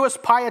virtuous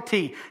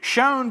piety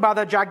shown by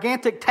the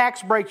gigantic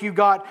tax break you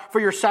got for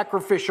your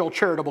sacrificial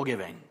charitable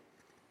giving.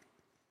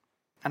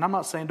 And I'm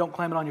not saying don't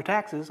claim it on your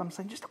taxes. I'm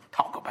saying just don't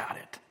talk about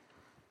it.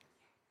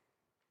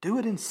 Do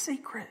it in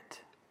secret,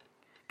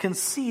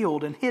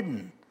 concealed and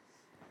hidden.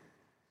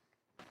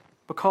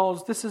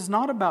 Because this is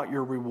not about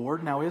your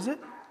reward, now is it?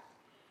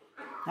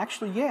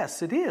 Actually,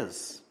 yes, it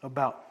is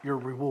about your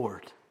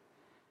reward.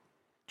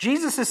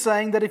 Jesus is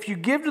saying that if you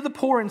give to the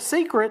poor in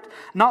secret,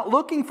 not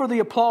looking for the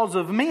applause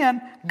of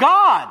men,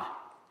 God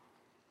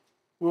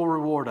will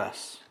reward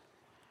us.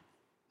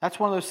 That's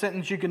one of those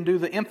sentences you can do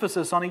the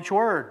emphasis on each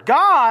word.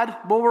 God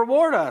will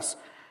reward us.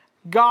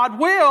 God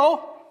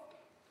will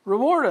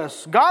reward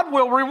us. God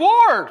will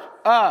reward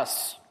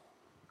us.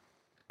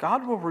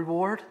 God will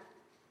reward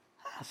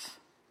us.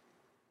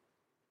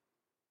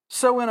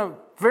 So in a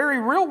very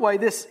real way,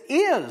 this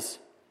is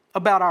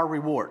about our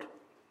reward.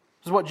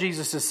 This is what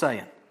Jesus is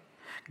saying.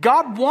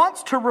 God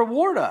wants to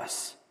reward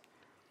us.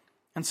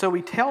 And so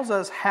He tells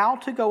us how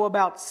to go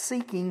about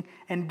seeking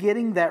and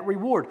getting that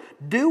reward.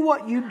 Do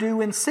what you do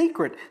in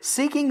secret,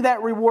 seeking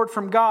that reward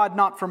from God,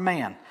 not from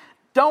man.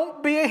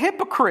 Don't be a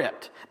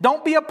hypocrite.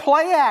 Don't be a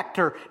play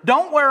actor.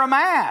 Don't wear a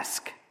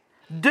mask.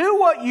 Do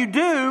what you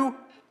do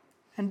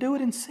and do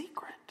it in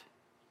secret.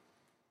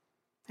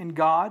 And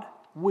God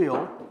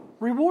will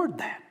reward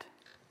that.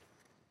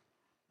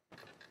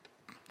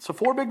 So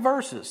 4 big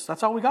verses.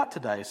 That's all we got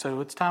today.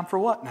 So it's time for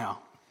what now?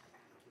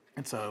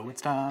 And so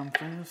it's time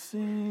to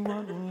see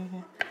what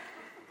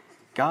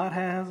God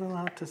has a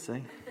lot to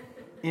say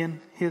in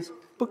His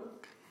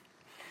book.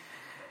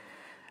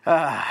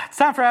 It's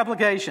time for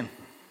application.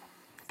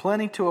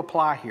 Plenty to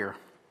apply here.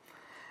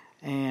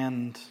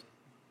 And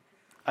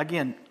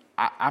again,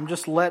 I'm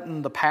just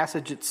letting the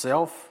passage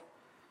itself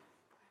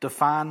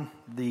define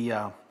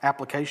the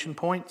application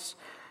points.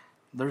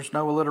 There's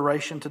no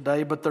alliteration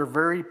today, but they're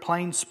very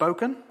plain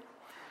spoken,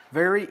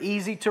 very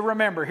easy to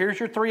remember. Here's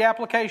your 3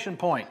 application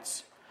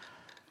points.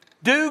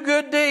 Do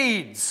good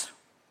deeds.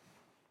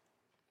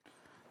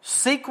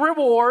 Seek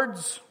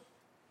rewards.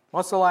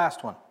 What's the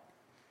last one?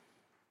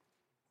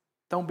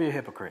 Don't be a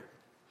hypocrite.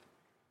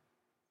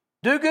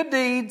 Do good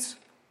deeds.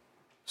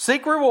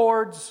 Seek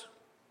rewards.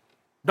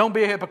 Don't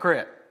be a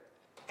hypocrite.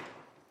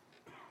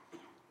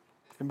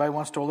 If anybody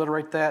wants to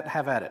alliterate that,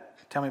 have at it.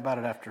 Tell me about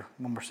it after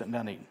when we're sitting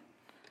down eating.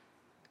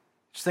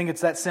 Just think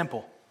it's that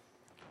simple.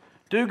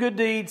 Do good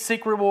deeds,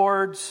 seek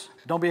rewards,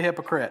 don't be a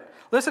hypocrite.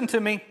 Listen to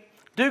me.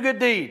 Do good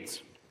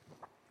deeds.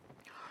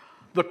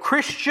 The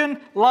Christian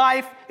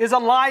life is a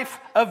life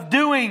of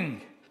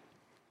doing.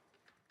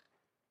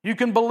 You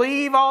can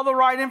believe all the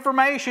right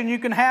information, you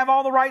can have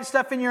all the right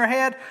stuff in your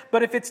head,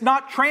 but if it's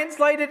not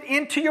translated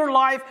into your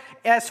life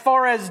as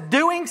far as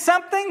doing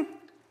something,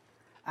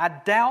 I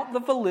doubt the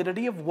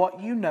validity of what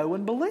you know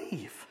and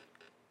believe.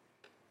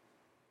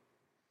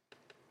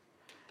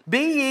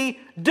 Be ye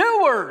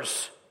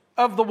doers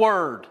of the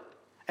word,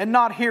 and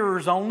not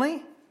hearers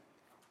only.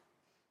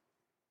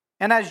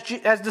 And as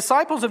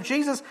disciples of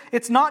Jesus,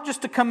 it's not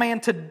just a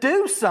command to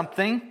do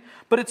something,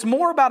 but it's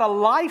more about a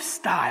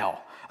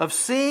lifestyle of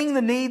seeing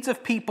the needs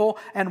of people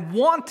and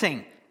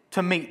wanting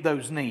to meet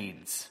those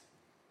needs.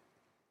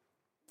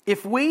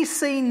 If we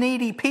see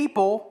needy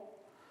people,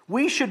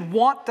 we should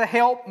want to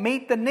help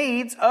meet the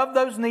needs of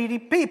those needy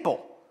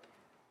people.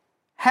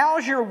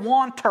 How's your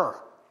wanter?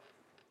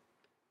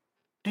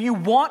 Do you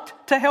want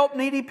to help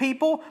needy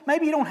people?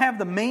 Maybe you don't have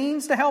the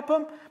means to help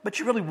them, but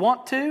you really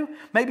want to.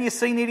 Maybe you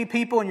see needy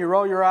people and you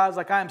roll your eyes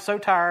like, I am so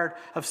tired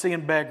of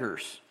seeing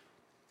beggars.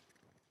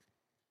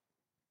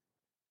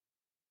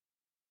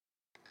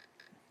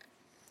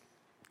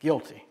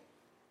 Guilty.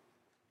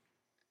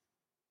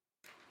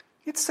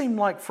 It seemed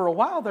like for a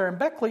while there in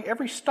Beckley,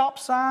 every stop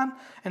sign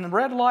and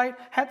red light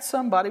had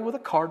somebody with a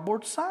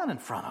cardboard sign in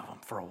front of them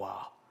for a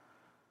while.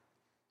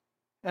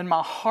 And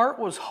my heart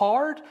was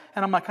hard.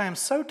 And I'm like, I am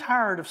so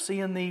tired of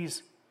seeing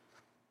these.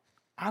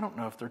 I don't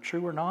know if they're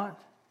true or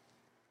not.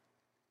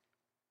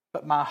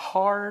 But my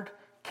hard,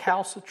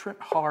 calcitrant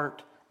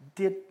heart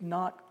did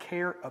not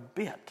care a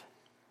bit.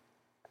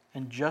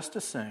 And just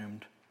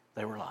assumed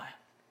they were lying.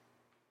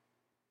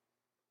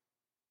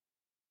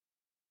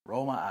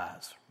 Roll my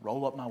eyes,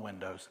 roll up my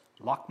windows,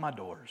 lock my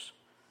doors,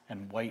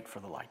 and wait for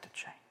the light to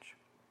change.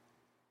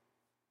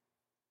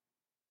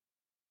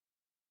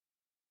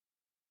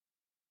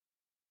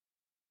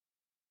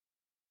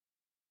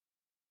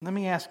 Let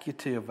me ask you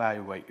to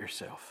evaluate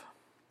yourself.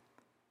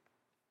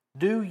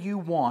 Do you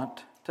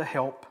want to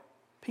help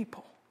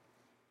people?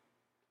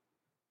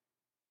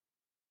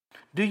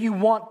 Do you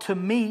want to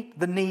meet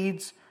the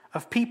needs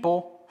of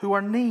people who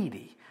are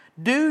needy?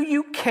 Do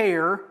you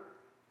care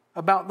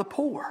about the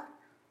poor?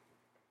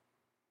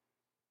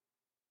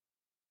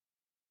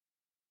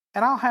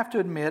 And I'll have to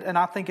admit, and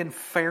I think in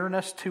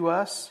fairness to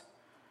us,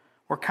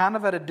 we're kind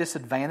of at a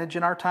disadvantage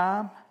in our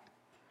time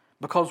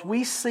because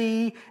we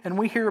see and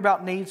we hear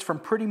about needs from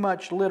pretty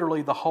much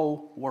literally the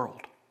whole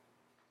world.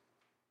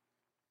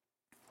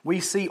 We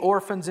see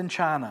orphans in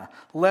China,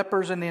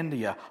 lepers in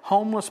India,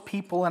 homeless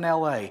people in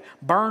LA,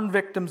 burn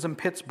victims in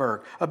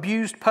Pittsburgh,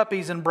 abused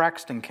puppies in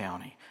Braxton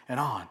County, and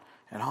on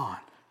and on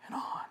and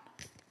on.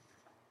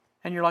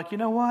 And you're like, you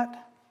know what?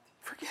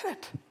 Forget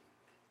it.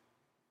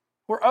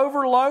 We're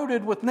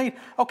overloaded with need.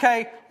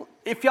 Okay,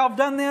 if y'all have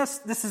done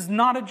this is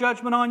not a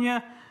judgment on you.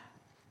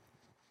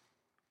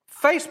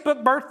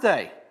 Facebook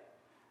birthday.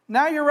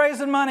 Now you're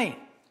raising money.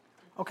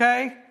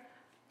 Okay?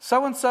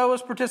 So-and-so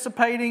is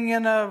participating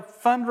in a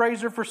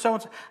fundraiser for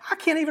so-and-so. I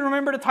can't even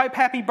remember to type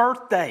happy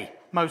birthday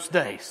most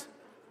days.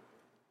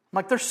 I'm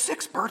like, there's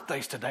 6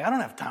 birthdays today. I don't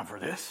have time for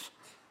this.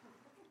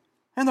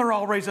 And they're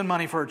all raising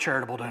money for a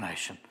charitable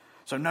donation.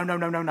 So no.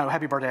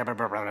 Happy birthday, happy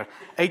birthday.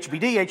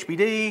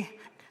 HBD.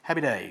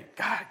 Happy day.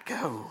 God,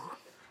 go.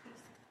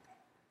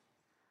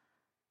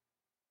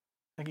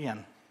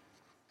 Again,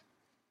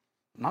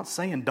 I'm not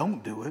saying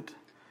don't do it.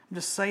 I'm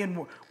just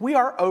saying we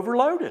are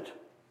overloaded.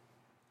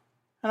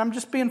 And I'm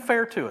just being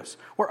fair to us.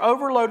 We're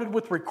overloaded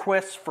with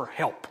requests for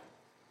help.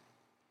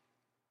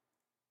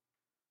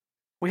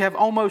 We have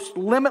almost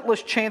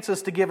limitless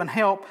chances to give and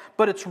help,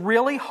 but it's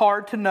really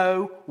hard to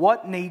know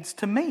what needs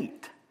to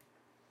meet.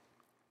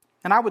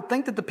 And I would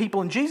think that the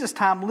people in Jesus'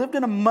 time lived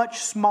in a much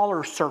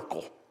smaller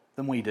circle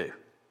than we do.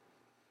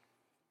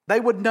 They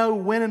would know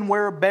when and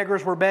where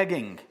beggars were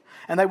begging.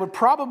 And they would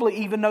probably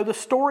even know the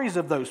stories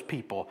of those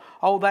people.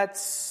 Oh, that's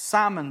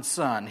Simon's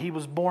son. He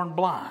was born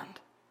blind.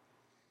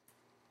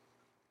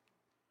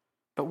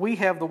 But we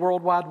have the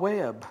World Wide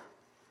Web.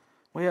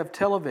 We have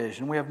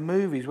television. We have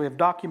movies. We have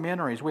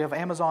documentaries. We have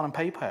Amazon and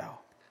PayPal.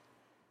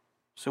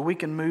 So we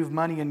can move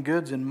money and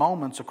goods in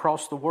moments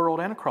across the world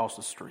and across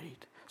the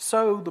street.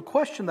 So the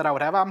question that I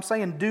would have, I'm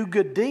saying do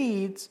good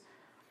deeds.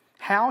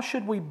 How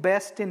should we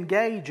best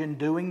engage in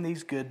doing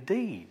these good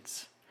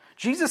deeds?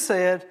 Jesus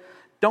said,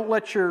 don't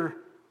let your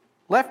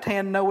left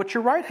hand know what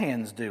your right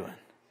hand's doing.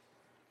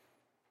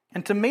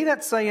 And to me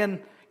that's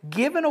saying,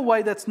 give in a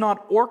way that's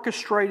not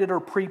orchestrated or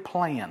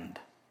pre-planned.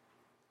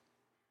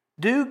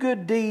 Do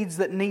good deeds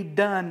that need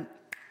done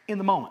in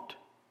the moment.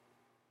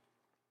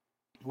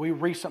 We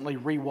recently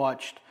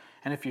rewatched,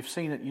 and if you've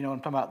seen it, you know what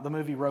I'm talking about, the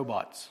movie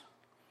Robots.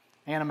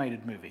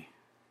 Animated movie.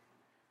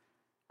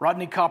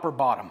 Rodney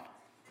Copperbottom.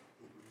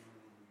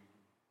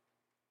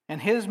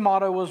 And his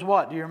motto was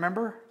what? Do you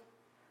remember?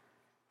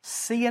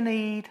 See a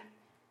need,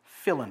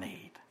 fill a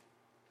need.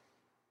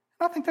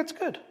 I think that's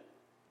good.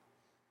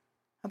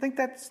 I think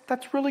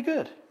that's really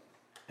good.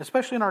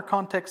 Especially in our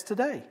context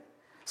today.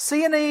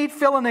 See a need,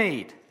 fill a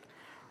need.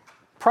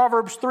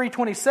 Proverbs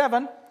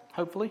 3:27,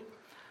 hopefully,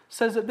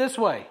 says it this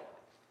way.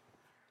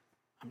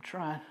 I'm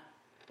trying.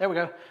 There we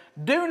go.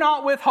 Do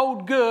not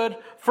withhold good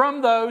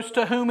from those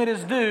to whom it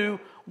is due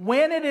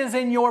when it is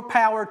in your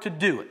power to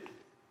do it.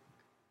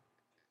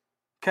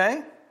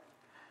 Okay?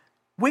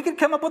 We could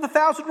come up with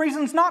 1,000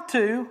 reasons not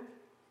to,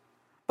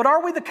 but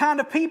are we the kind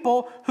of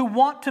people who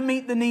want to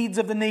meet the needs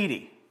of the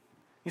needy?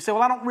 You say,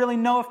 well, I don't really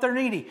know if they're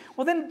needy.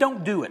 Well, then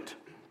don't do it.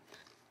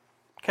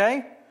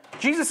 Okay?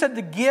 Jesus said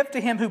to give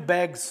to him who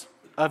begs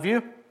of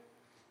you.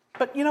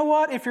 But you know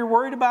what? If you're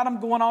worried about them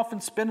going off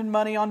and spending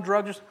money on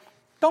drugs,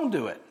 don't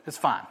do it. It's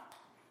fine.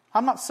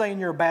 I'm not saying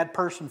you're a bad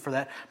person for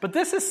that. But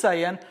this is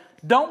saying,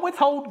 don't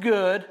withhold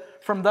good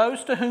from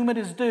those to whom it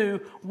is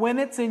due when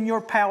it's in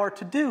your power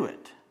to do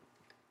it.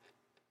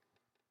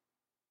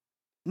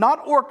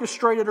 Not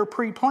orchestrated or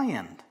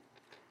pre-planned.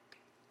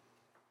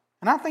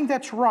 And I think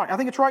that's right. I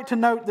think it's right to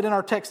note that in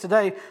our text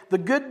today, the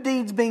good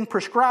deeds being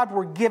prescribed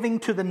were giving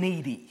to the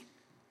needy.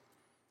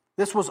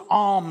 This was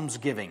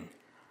almsgiving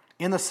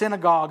in the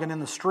synagogue and in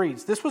the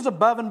streets. This was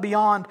above and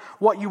beyond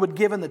what you would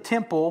give in the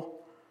temple,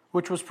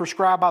 which was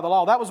prescribed by the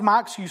law. That was my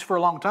excuse for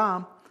a long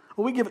time.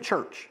 Well, we give at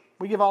church.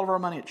 We give all of our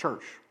money at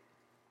church.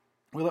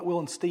 We let Will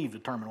and Steve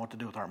determine what to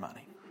do with our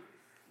money.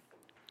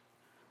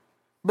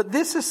 But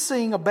this is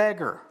seeing a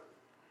beggar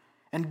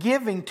and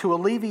giving to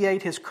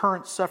alleviate his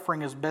current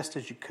suffering as best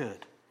as you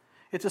could.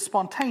 It's a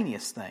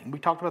spontaneous thing. We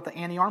talked about the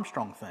Annie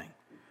Armstrong thing.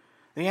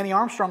 The Annie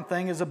Armstrong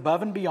thing is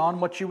above and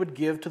beyond what you would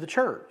give to the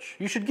church.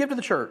 You should give to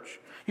the church.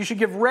 You should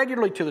give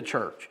regularly to the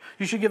church.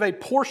 You should give a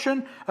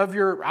portion of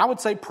your, I would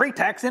say,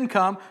 pre-tax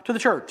income to the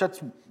church.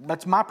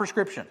 That's my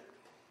prescription.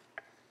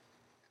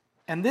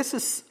 And this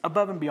is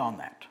above and beyond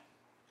that.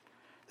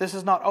 This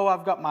is not,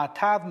 I've got my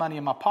tithe money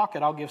in my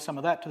pocket, I'll give some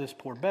of that to this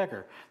poor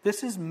beggar.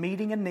 This is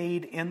meeting a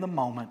need in the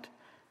moment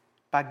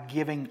by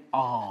giving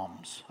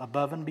alms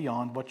above and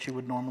beyond what you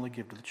would normally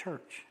give to the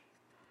church.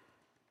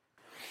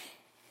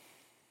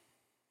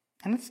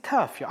 And it's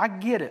tough. I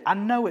get it. I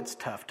know it's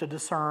tough to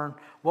discern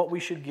what we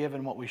should give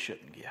and what we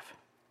shouldn't give.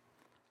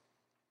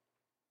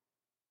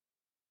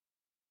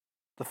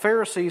 The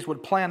Pharisees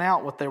would plan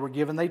out what they were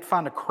giving. They'd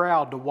find a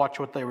crowd to watch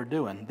what they were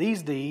doing.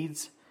 These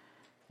deeds,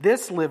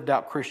 this lived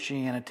out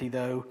Christianity,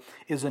 though,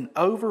 is an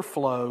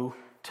overflow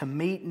to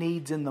meet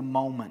needs in the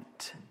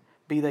moment,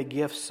 be they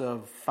gifts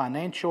of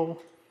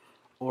financial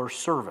or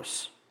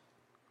service.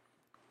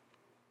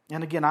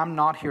 And again, I'm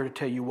not here to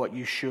tell you what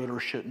you should or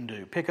shouldn't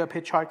do. Pick up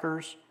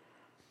hitchhikers,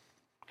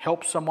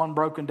 help someone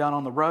broken down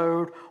on the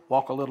road,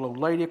 walk a little old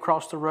lady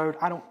across the road.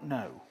 I don't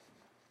know.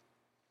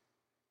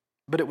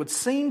 But it would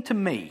seem to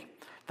me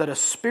that a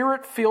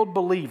Spirit-filled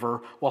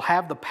believer will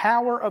have the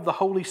power of the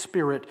Holy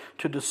Spirit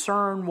to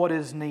discern what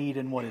is need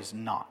and what is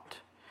not.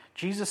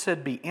 Jesus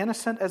said, be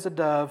innocent as a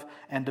dove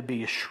and to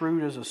be as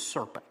shrewd as a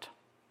serpent.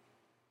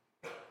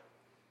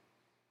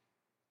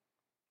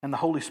 And the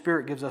Holy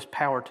Spirit gives us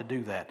power to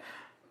do that.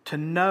 To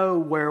know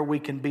where we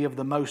can be of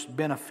the most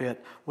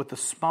benefit with the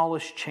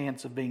smallest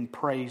chance of being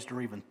praised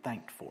or even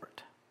thanked for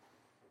it.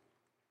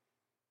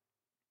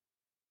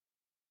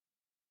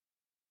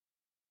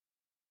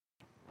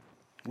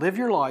 Live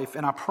your life,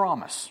 and I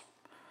promise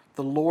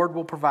the Lord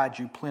will provide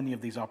you plenty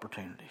of these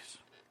opportunities.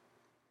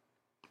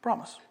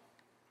 Promise.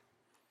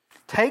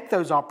 Take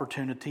those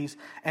opportunities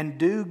and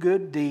do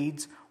good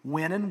deeds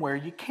when and where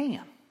you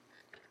can.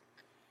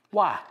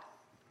 Why?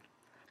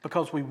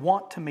 Because we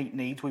want to meet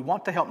needs, we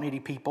want to help needy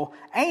people,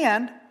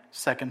 and,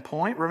 second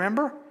point,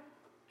 remember,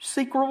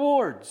 seek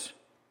rewards.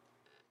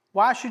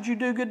 Why should you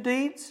do good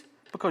deeds?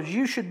 Because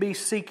you should be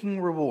seeking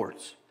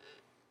rewards.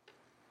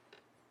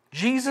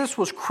 Jesus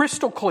was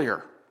crystal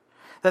clear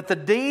that the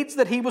deeds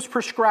that he was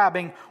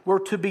prescribing were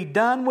to be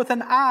done with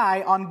an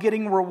eye on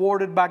getting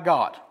rewarded by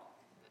God.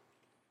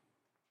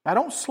 Now,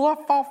 don't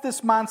slough off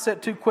this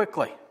mindset too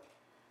quickly.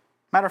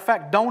 Matter of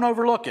fact, don't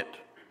overlook it.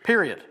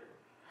 Period.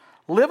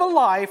 Live a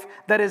life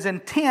that is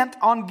intent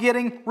on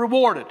getting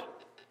rewarded.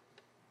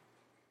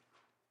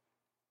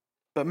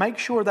 But make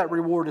sure that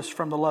reward is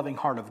from the loving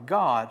heart of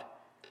God,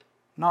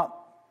 not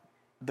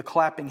the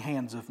clapping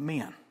hands of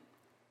men.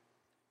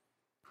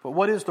 But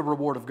what is the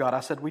reward of God? I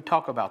said we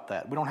talk about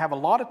that. We don't have a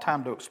lot of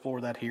time to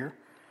explore that here.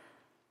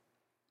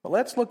 But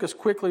let's look as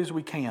quickly as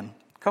we can,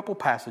 a couple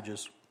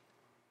passages,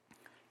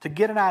 to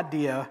get an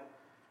idea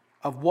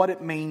of what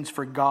it means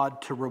for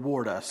God to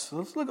reward us. So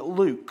let's look at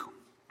Luke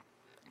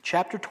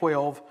chapter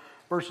 12,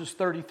 verses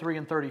 33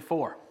 and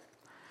 34.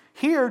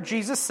 Here,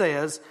 Jesus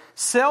says,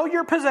 sell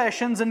your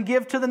possessions and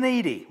give to the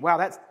needy.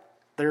 Wow,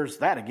 there's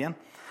that again.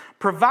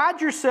 Provide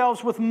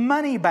yourselves with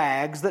money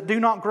bags that do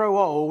not grow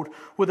old,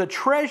 with a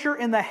treasure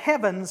in the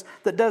heavens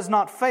that does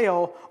not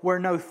fail, where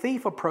no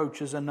thief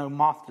approaches and no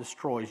moth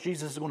destroys.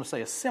 Jesus is going to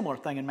say a similar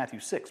thing in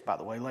Matthew 6, by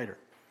the way, later.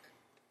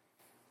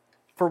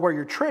 For where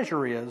your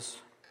treasure is,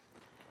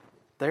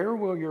 there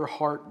will your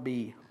heart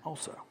be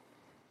also.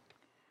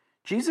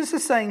 Jesus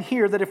is saying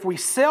here that if we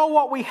sell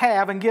what we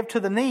have and give to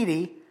the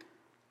needy,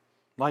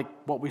 like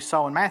what we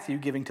saw in Matthew,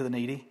 giving to the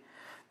needy,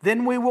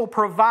 then we will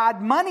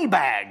provide money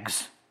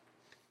bags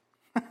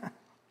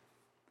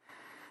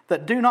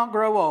that do not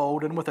grow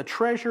old, and with a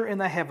treasure in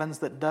the heavens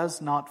that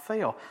does not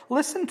fail.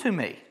 Listen to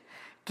me.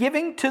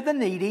 Giving to the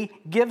needy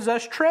gives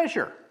us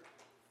treasure.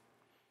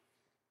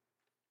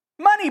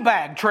 Money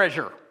bag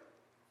treasure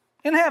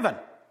in heaven.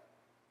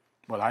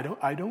 Well,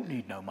 I don't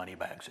need no money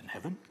bags in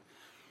heaven.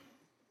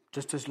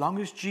 Just as long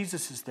as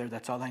Jesus is there,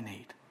 that's all I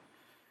need.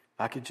 If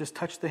I could just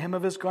touch the hem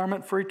of his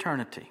garment for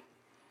eternity.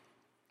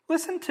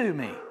 Listen to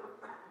me.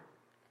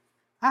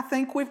 I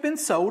think we've been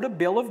sold a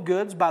bill of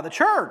goods by the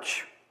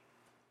church,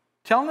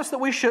 telling us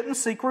that we shouldn't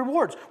seek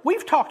rewards.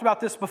 We've talked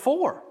about this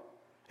before.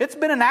 It's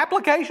been an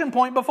application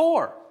point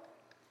before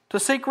to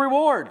seek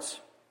rewards.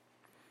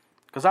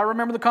 Because I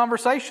remember the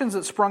conversations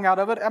that sprung out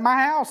of it at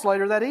my house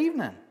later that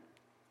evening.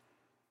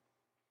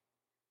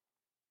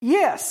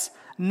 Yes,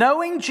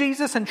 knowing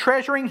Jesus and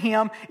treasuring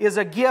him is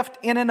a gift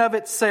in and of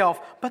itself.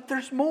 But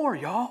there's more,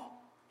 y'all.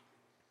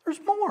 There's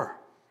more.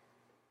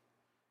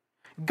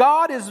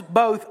 God is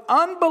both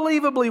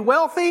unbelievably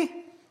wealthy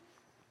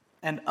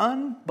and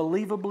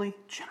unbelievably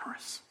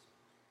generous.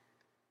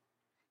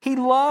 He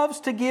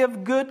loves to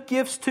give good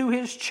gifts to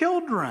his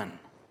children.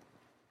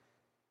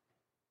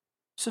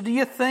 So do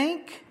you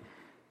think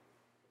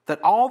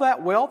that all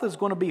that wealth is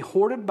going to be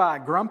hoarded by a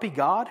grumpy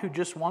God who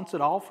just wants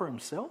it all for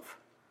himself?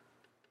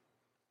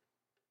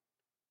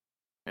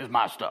 It's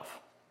my stuff.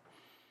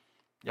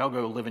 Y'all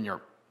go live in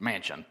your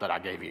mansion that I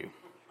gave you.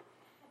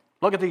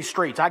 Look at these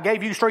streets. I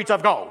gave you streets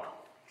of gold.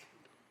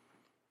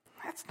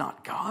 That's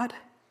not God.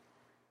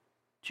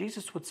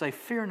 Jesus would say,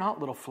 fear not,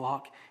 little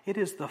flock. It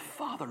is the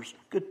Father's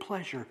good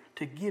pleasure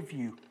to give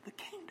you the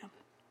kingdom.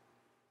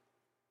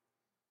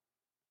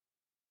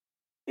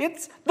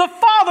 It's the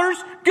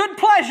Father's good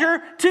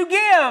pleasure to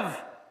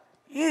give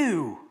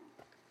you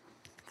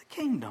the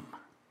kingdom.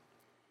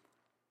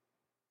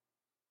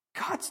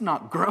 God's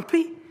not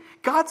grumpy.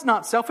 God's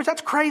not selfish.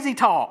 That's crazy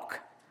talk.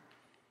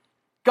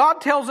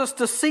 God tells us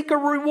to seek a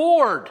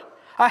reward,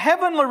 a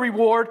heavenly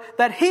reward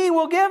that He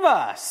will give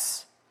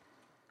us.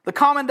 The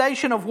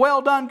commendation of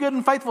well done, good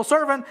and faithful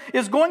servant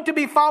is going to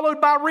be followed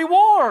by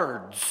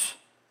rewards.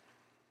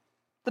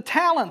 The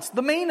talents,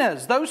 the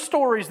minas, those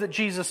stories that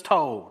Jesus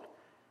told.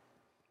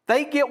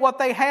 They get what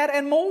they had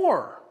and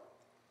more.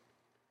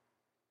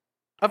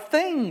 Of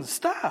things,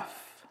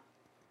 stuff.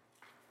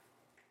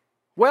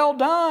 Well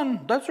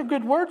done, those are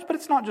good words, but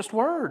it's not just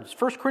words.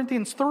 1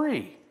 Corinthians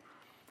 3,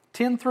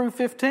 10 through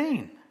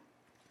 15.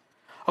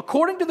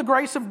 According to the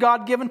grace of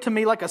God given to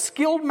me, like a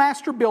skilled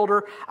master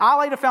builder, I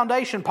laid a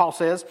foundation, Paul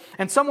says,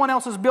 and someone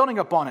else is building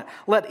upon it.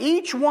 Let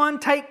each one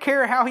take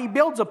care how he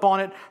builds upon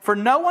it, for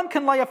no one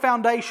can lay a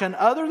foundation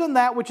other than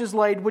that which is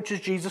laid, which is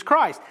Jesus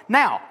Christ.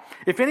 Now,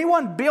 if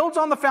anyone builds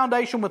on the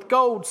foundation with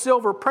gold,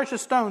 silver,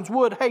 precious stones,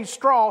 wood, hay,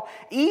 straw,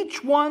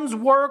 each one's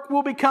work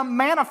will become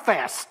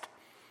manifest.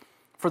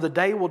 For the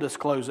day will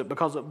disclose it,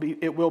 because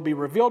it will be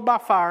revealed by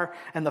fire,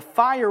 and the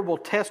fire will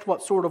test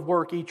what sort of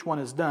work each one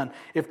has done.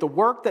 If the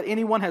work that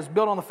anyone has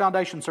built on the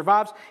foundation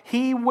survives,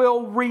 he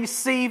will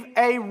receive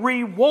a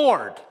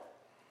reward.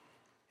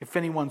 If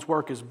anyone's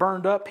work is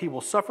burned up, he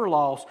will suffer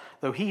loss,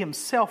 though he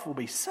himself will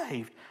be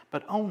saved,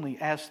 but only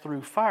as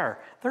through fire.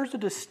 There's a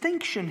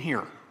distinction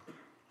here.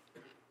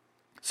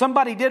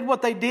 Somebody did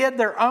what they did,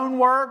 their own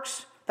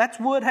works. That's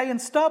wood, hay, and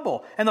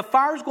stubble. And the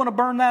fire's going to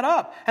burn that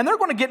up. And they're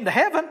going to get into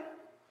heaven.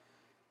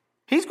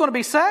 He's going to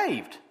be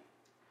saved.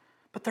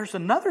 But there's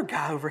another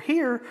guy over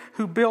here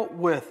who built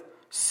with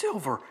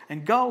silver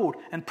and gold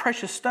and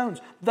precious stones.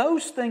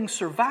 Those things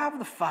survive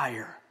the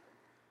fire.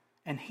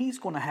 And he's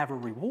going to have a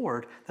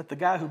reward that the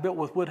guy who built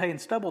with wood, hay, and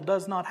stubble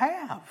does not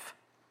have.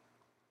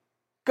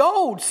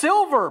 Gold,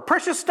 silver,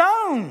 precious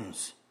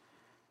stones,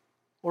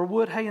 or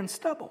wood, hay, and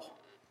stubble.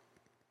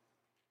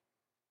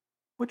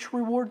 Which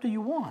reward do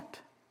you want?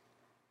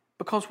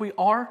 Because we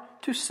are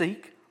to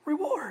seek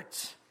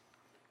rewards.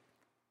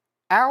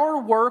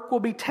 Our work will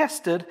be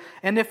tested,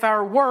 and if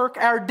our work,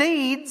 our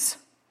deeds,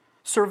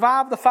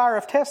 survive the fire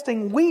of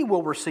testing, we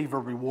will receive a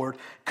reward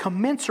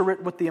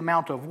commensurate with the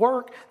amount of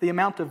work, the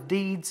amount of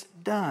deeds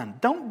done.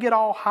 Don't get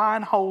all high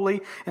and holy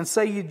and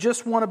say you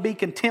just want to be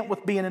content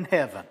with being in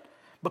heaven,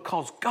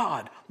 because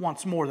God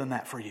wants more than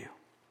that for you.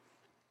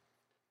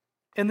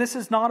 And this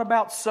is not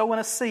about sowing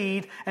a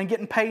seed and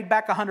getting paid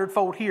back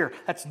 100-fold here.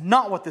 That's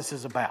not what this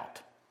is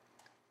about.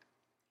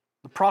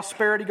 The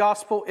prosperity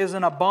gospel is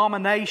an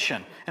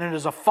abomination, and it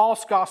is a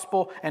false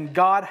gospel, and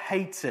God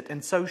hates it,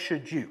 and so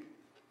should you.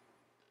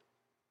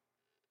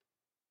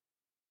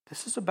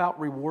 This is about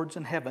rewards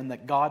in heaven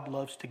that God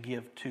loves to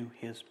give to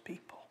His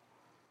people.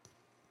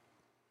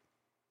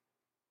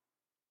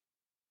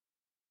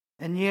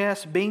 And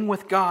yes, being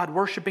with God,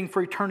 worshiping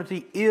for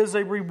eternity, is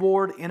a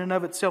reward in and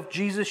of itself.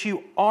 Jesus,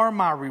 you are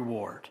my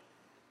reward.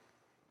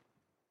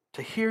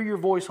 To hear your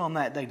voice on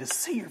that day, to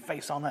see your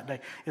face on that day,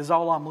 is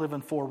all I'm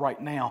living for right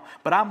now.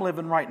 But I'm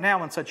living right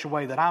now in such a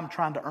way that I'm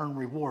trying to earn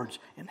rewards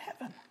in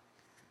heaven.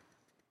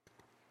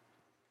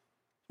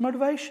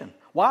 Motivation.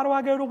 Why do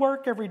I go to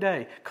work every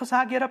day? Because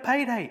I get a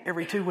payday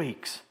every 2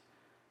 weeks.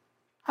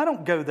 I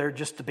don't go there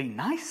just to be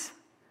nice.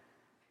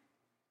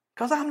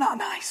 Because I'm not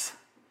nice.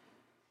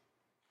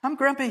 I'm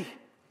grumpy.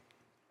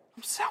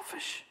 I'm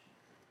selfish.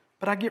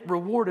 But I get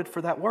rewarded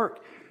for that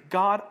work.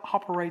 God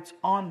operates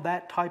on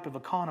that type of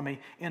economy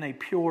in a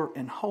pure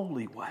and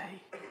holy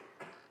way.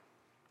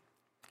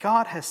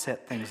 God has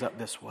set things up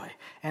this way,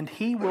 and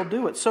He will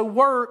do it. So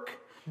work,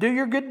 do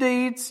your good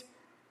deeds,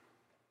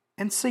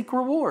 and seek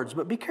rewards.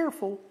 But be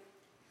careful.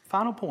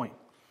 Final point.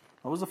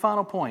 What was the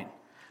final point?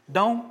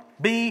 Don't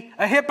be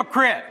a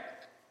hypocrite.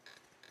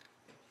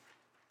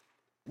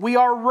 We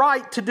are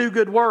right to do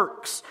good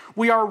works.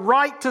 We are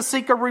right to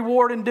seek a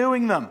reward in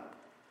doing them.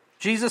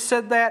 Jesus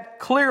said that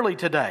clearly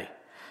today.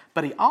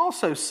 But He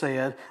also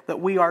said that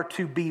we are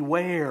to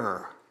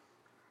beware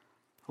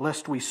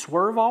lest we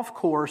swerve off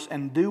course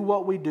and do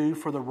what we do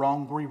for the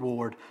wrong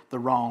reward, the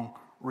wrong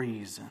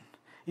reason.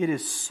 It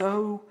is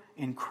so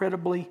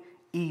incredibly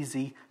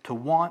easy to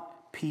want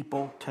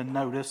people to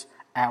notice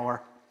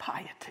our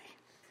piety.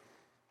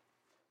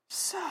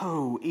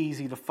 So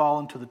easy to fall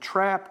into the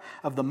trap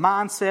of the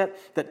mindset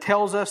that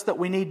tells us that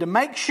we need to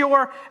make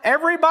sure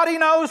everybody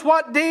knows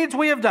what deeds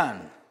we have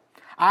done.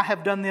 I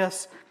have done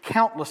this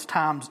countless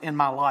times in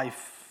my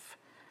life.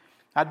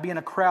 I'd be in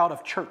a crowd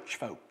of church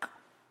folk,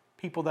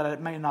 people that I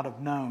may not have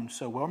known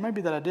so well, or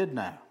maybe that I did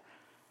know.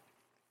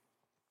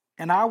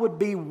 And I would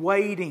be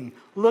waiting,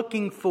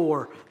 looking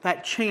for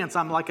that chance.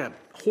 I'm like a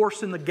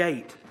horse in the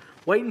gate,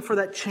 waiting for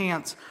that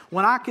chance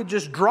when I could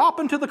just drop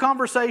into the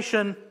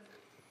conversation.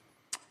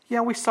 Yeah,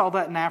 we saw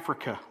that in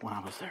Africa when I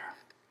was there.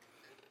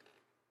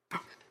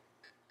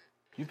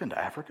 You've been to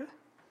Africa?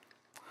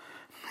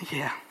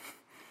 Yeah.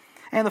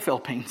 And the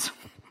Philippines.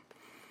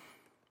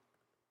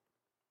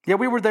 Yeah,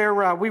 we were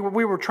there. We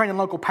were training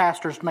local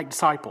pastors to make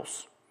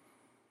disciples.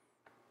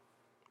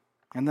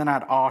 And then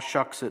I'd aw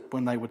shucks it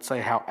when they would say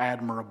how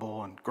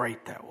admirable and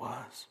great that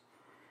was.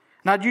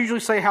 And I'd usually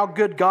say how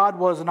good God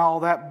was and all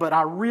that, but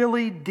I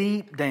really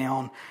deep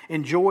down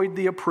enjoyed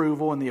the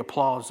approval and the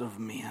applause of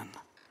men.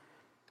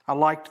 I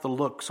liked the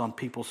looks on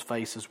people's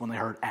faces when they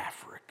heard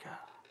Africa.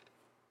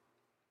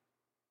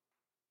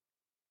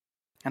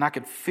 And I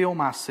could feel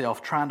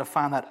myself trying to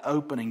find that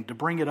opening to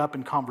bring it up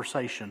in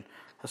conversation,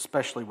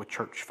 especially with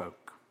church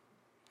folk.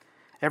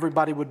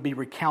 Everybody would be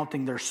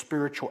recounting their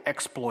spiritual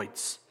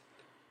exploits,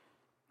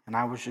 and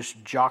I was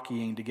just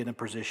jockeying to get in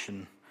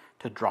position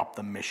to drop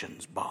the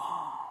missions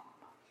bomb.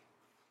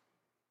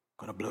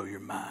 Gonna blow your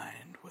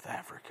mind with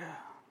Africa.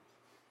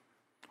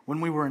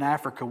 When we were in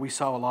Africa, we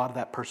saw a lot of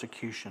that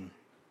persecution.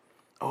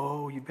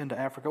 Oh, you've been to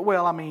Africa?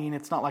 Well, I mean,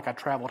 it's not like I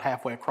traveled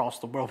halfway across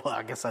the world. Well,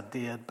 I guess I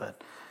did,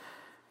 but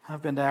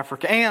I've been to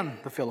Africa and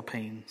the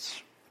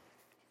Philippines.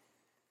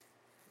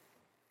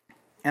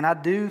 And I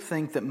do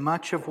think that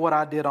much of what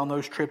I did on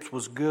those trips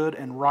was good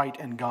and right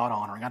and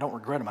God-honoring. I don't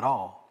regret them at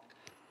all.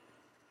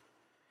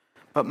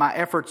 But my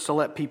efforts to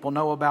let people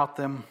know about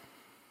them,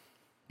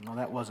 no,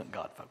 that wasn't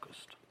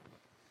God-focused.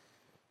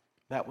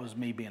 That was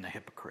me being a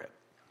hypocrite.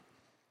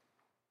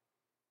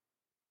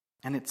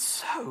 And it's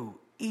so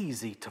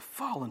easy to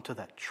fall into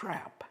that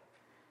trap.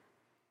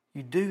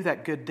 You do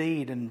that good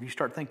deed and you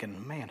start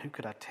thinking, man, who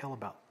could I tell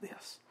about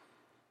this?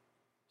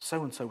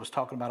 So-and-so was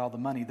talking about all the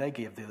money they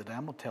gave the other day.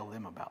 I'm going to tell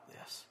them about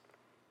this.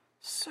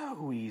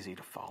 So easy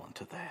to fall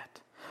into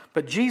that.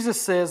 But Jesus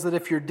says that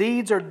if your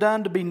deeds are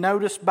done to be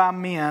noticed by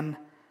men,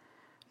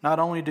 not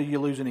only do you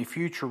lose any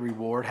future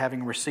reward,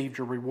 having received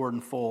your reward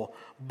in full,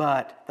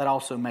 but that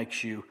also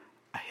makes you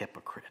a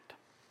hypocrite,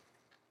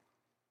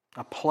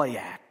 a play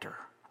actor,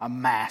 a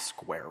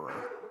mask wearer.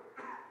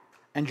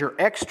 And your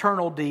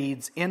external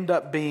deeds end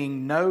up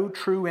being no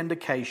true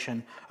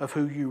indication of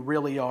who you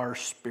really are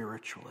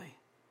spiritually.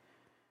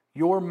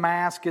 Your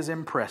mask is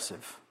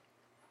impressive,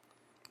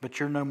 but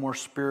you're no more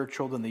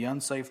spiritual than the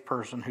unsaved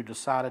person who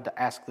decided to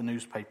ask the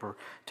newspaper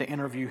to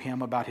interview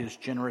him about his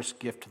generous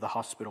gift to the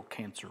hospital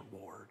cancer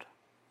ward.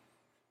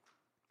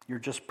 You're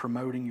just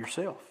promoting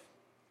yourself.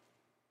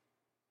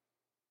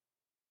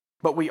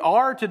 But we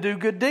are to do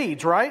good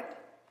deeds, right?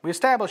 We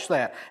established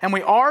that. And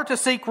we are to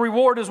seek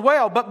reward as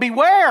well. But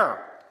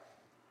beware!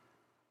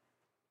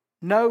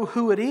 Know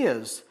who it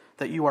is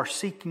that you are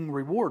seeking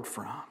reward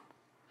from.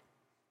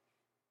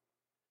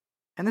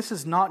 And this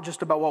is not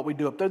just about what we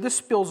do up there. This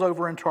spills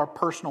over into our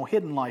personal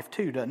hidden life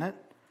too, doesn't it?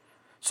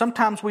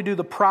 Sometimes we do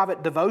the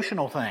private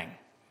devotional thing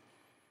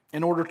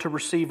in order to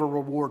receive a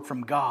reward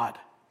from God,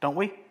 don't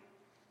we?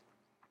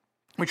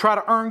 We try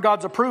to earn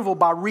God's approval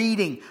by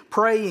reading,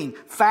 praying,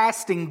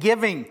 fasting,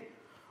 giving,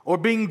 or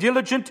being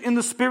diligent in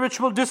the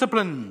spiritual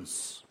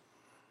disciplines.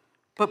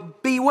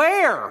 But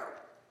beware.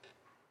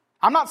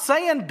 I'm not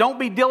saying don't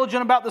be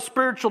diligent about the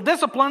spiritual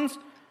disciplines,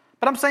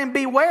 but I'm saying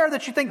beware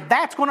that you think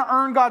that's going to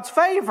earn God's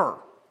favor,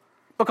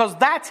 because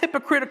that's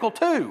hypocritical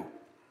too.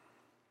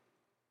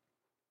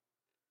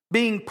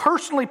 Being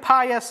personally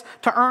pious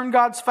to earn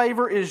God's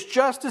favor is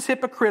just as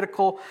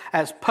hypocritical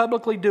as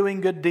publicly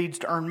doing good deeds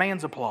to earn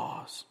man's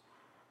applause.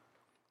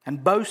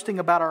 And boasting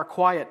about our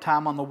quiet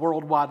time on the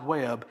World Wide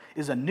Web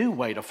is a new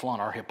way to flaunt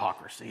our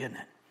hypocrisy, isn't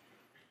it?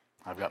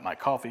 I've got my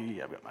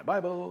coffee, I've got my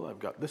Bible,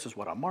 this is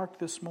what I marked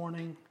this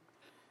morning.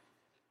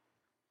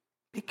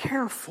 Be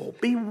careful,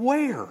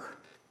 beware.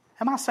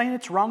 Am I saying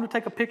it's wrong to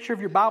take a picture of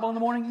your Bible in the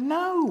morning?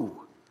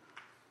 No.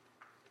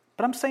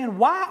 But I'm saying,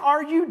 why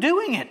are you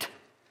doing it?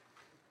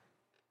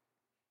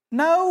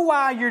 Know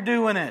why you're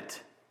doing it.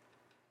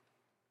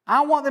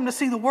 I want them to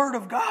see the Word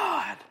of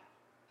God.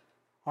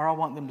 Or I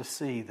want them to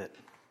see that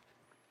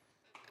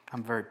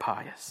I'm very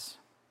pious.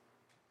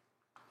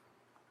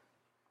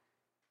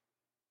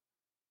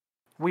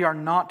 We are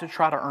not to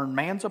try to earn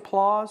man's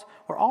applause.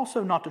 We're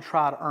also not to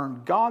try to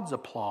earn God's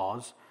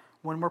applause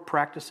when we're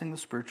practicing the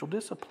spiritual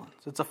disciplines.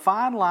 It's a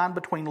fine line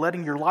between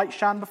letting your light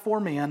shine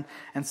before men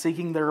and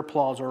seeking their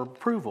applause or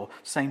approval.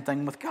 Same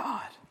thing with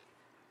God.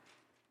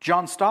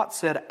 John Stott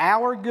said,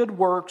 our good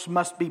works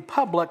must be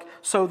public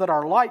so that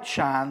our light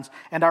shines,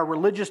 and our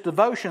religious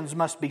devotions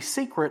must be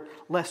secret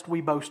lest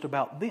we boast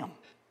about them.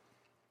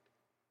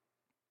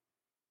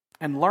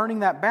 And learning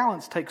that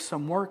balance takes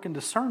some work and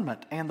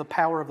discernment and the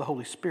power of the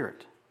Holy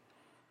Spirit.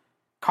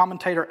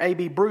 Commentator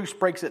A.B. Bruce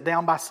breaks it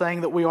down by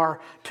saying that we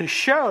are to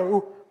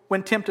show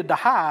when tempted to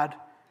hide,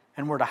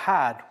 and we're to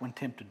hide when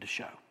tempted to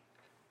show.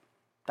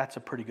 That's a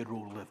pretty good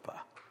rule to live by.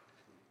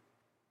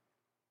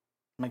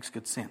 Makes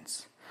good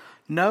sense.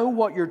 Know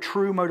what your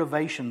true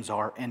motivations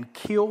are and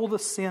kill the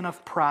sin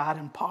of pride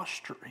and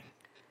posturing.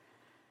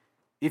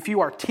 If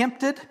you are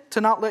tempted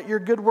to not let your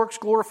good works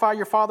glorify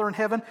your Father in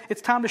heaven,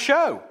 it's time to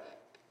show.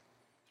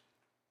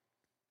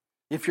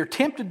 If you're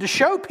tempted to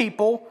show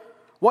people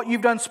what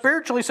you've done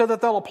spiritually so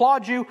that they'll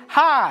applaud you,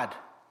 hide.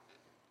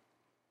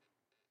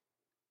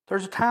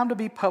 There's a time to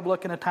be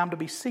public and a time to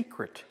be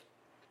secret.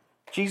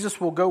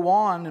 Jesus will go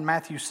on in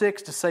Matthew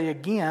 6 to say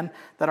again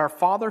that our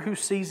Father who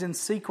sees in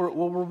secret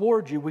will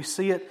reward you. We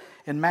see it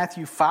in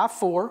Matthew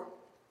 6:4,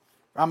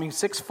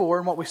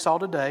 and what we saw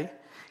today.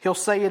 He'll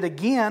say it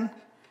again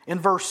in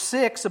verse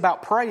 6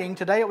 about praying.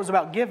 Today it was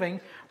about giving.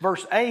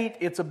 Verse 8,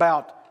 it's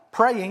about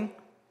praying.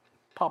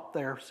 Pop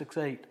there,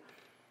 6:8.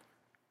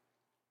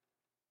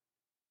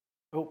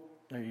 Oh,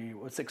 there you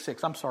go.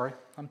 6:6. I'm sorry.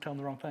 I'm telling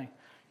the wrong thing.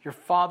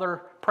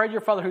 Pray to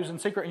your Father who's in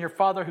secret, and your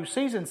Father who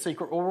sees in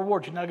secret will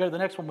reward you. Now go to the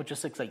next one, which is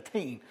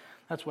 6:18.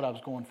 That's what I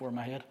was going for in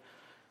my head.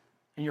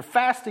 And your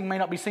fasting may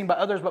not be seen by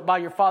others, but by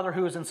your Father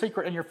who is in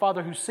secret, and your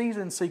Father who sees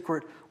in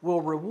secret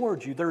will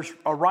reward you. There's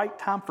a right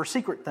time for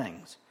secret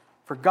things,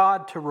 for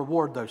God to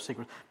reward those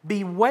secrets.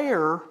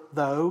 Beware,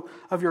 though,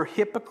 of your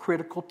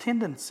hypocritical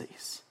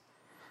tendencies.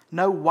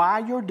 Know why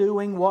you're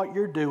doing what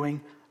you're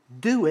doing.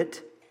 Do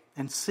it,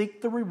 and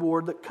seek the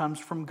reward that comes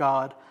from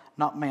God,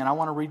 not man. I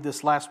want to read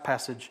this last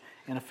passage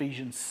in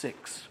Ephesians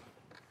 6.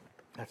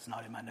 That's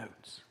not in my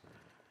notes.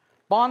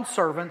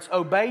 Bondservants,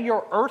 obey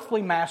your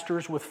earthly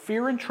masters with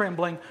fear and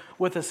trembling,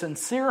 with a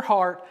sincere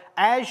heart,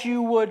 as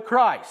you would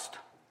Christ.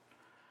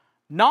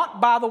 Not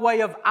by the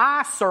way of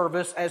eye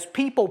service as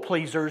people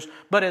pleasers,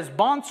 but as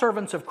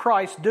bondservants of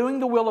Christ, doing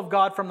the will of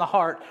God from the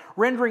heart,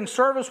 rendering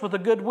service with a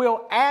good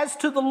will as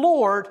to the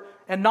Lord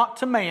and not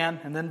to man.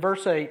 And then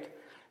verse 8,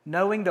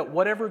 knowing that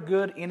whatever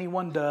good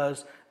anyone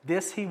does,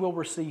 this he will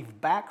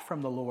receive back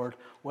from the Lord,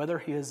 whether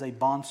he is a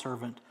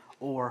bondservant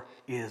or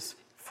is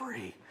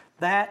free.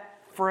 That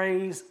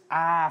phrase,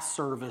 eye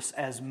service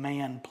as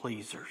man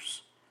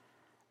pleasers,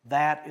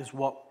 that is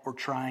what we're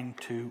trying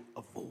to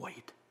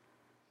avoid.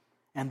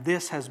 And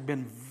this has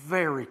been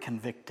very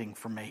convicting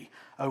for me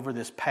over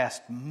this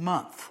past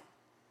month.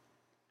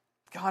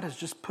 God has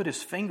just put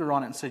His finger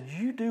on it and said,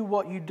 you do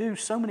what you do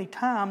so many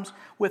times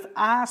with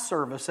eye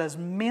service as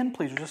men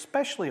pleasers,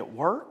 especially at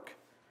work.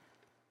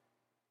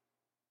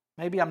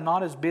 Maybe I'm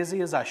not as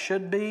busy as I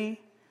should be,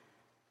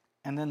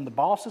 and then the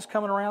boss is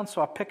coming around,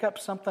 so I pick up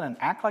something and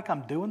act like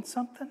I'm doing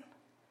something.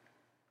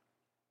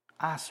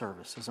 Eye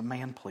service as a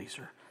man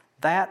pleaser.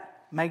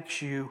 That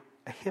makes you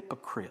a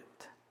hypocrite.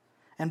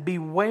 And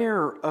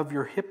beware of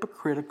your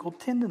hypocritical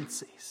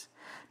tendencies.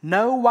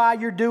 Know why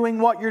you're doing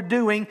what you're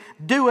doing.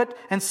 Do it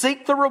and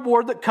seek the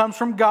reward that comes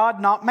from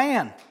God, not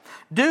man.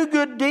 Do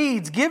good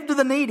deeds. Give to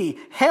the needy.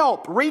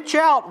 Help. Reach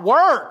out.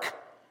 Work.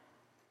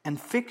 And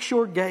fix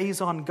your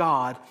gaze on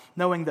God,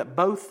 knowing that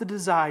both the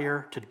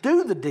desire to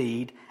do the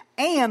deed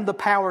and the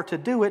power to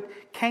do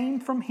it came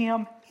from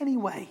Him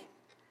anyway.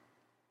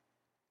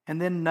 And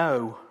then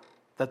know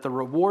that the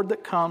reward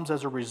that comes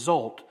as a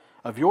result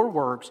of your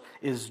works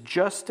is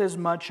just as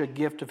much a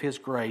gift of His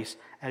grace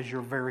as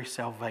your very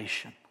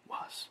salvation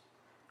was.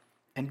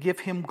 And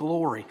give Him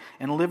glory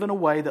and live in a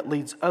way that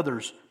leads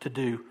others to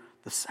do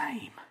the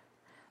same.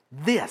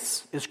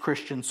 This is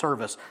Christian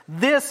service.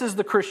 This is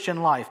the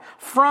Christian life.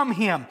 From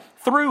Him,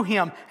 through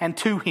Him, and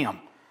to Him.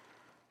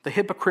 The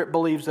hypocrite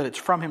believes that it's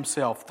from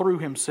himself, through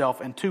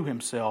himself, and to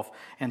himself,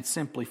 and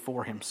simply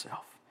for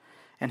himself.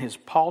 And his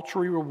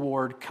paltry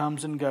reward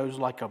comes and goes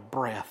like a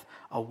breath,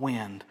 a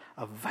wind,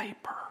 a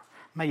vapor.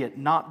 May it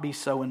not be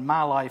so in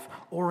my life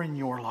or in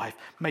your life.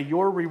 May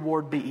your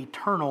reward be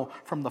eternal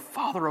from the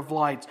Father of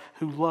lights,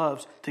 who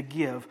loves to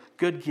give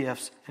good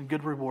gifts and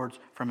good rewards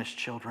from His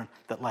children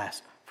that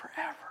last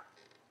forever.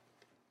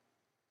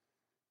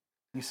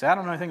 You say, I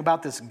don't know anything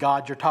about this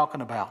God you're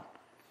talking about.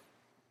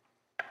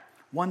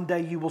 One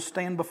day you will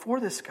stand before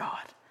this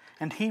God,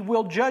 and He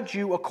will judge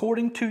you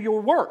according to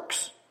your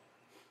works.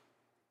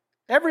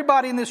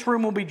 Everybody in this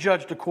room will be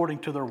judged according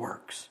to their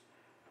works.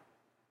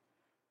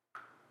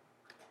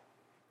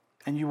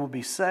 And you will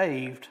be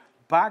saved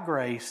by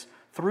grace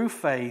through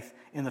faith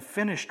in the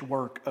finished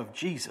work of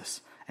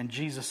Jesus and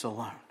Jesus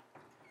alone.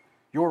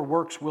 Your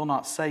works will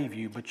not save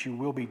you, but you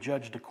will be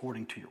judged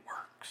according to your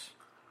works.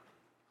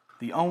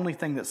 The only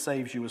thing that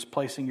saves you is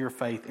placing your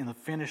faith in the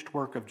finished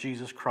work of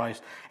Jesus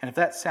Christ. And if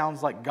that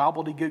sounds like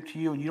gobbledygook to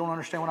you and you don't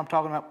understand what I'm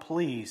talking about,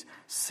 please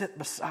sit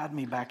beside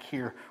me back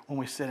here when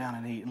we sit down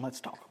and eat, and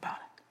let's talk about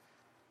it.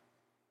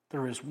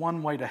 There is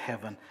one way to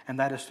heaven, and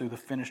that is through the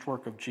finished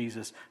work of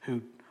Jesus,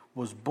 who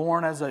was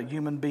born as a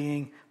human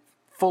being,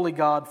 fully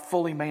God,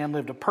 fully man,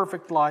 lived a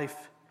perfect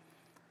life,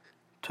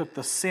 took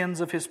the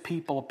sins of His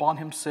people upon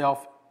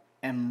Himself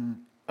and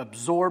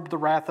absorbed the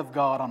wrath of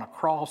God on a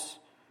cross,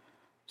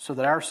 so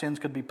that our sins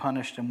could be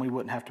punished and we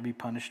wouldn't have to be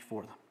punished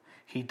for them.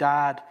 He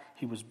died,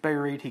 He was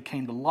buried, He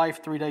came to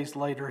life 3 days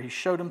later, He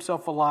showed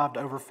Himself alive to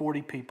over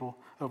 40 people,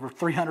 over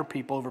 300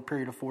 people over a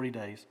period of 40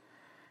 days.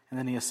 And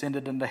then He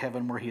ascended into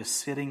heaven, where He is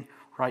sitting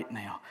right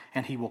now.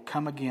 And He will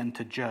come again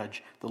to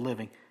judge the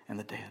living and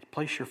the dead.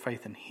 Place your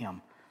faith in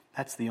Him.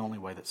 That's the only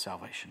way that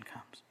salvation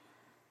comes.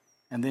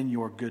 And then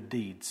your good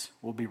deeds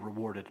will be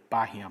rewarded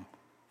by Him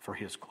for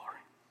His glory.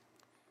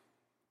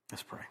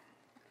 Let's pray.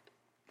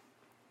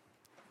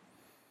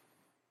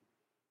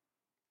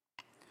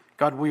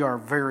 God, we are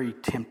very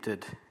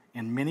tempted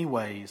in many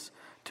ways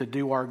to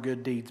do our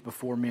good deeds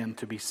before men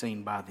to be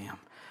seen by them.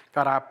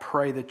 God, I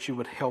pray that you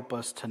would help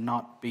us to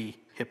not be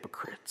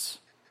hypocrites.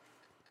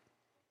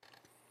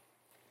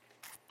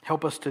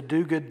 Help us to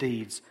do good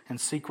deeds and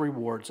seek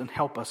rewards, and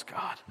help us,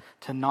 God,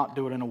 to not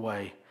do it in a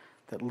way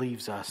that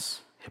leaves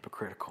us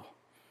hypocritical,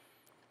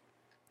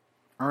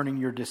 earning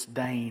your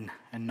disdain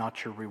and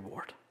not your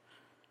reward.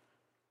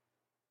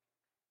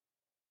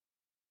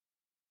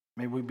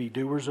 May we be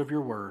doers of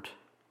your word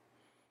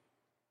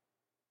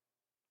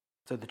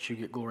so that you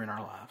get glory in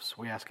our lives.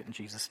 We ask it in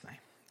Jesus' name.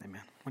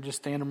 Amen. We'll just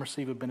stand and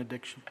receive a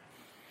benediction.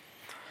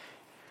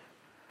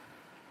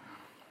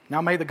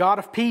 Now may the God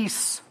of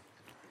peace,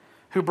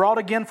 who brought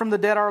again from the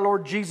dead our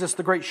Lord Jesus,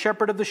 the great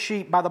shepherd of the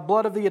sheep, by the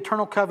blood of the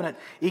eternal covenant,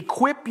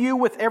 equip you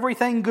with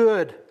everything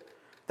good,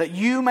 that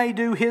you may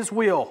do his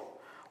will,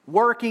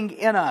 working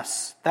in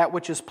us that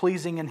which is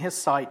pleasing in his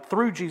sight,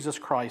 through Jesus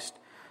Christ,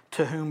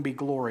 to whom be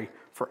glory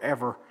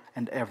forever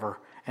and ever.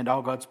 And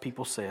all God's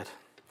people said,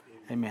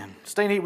 Amen. Stay and eat.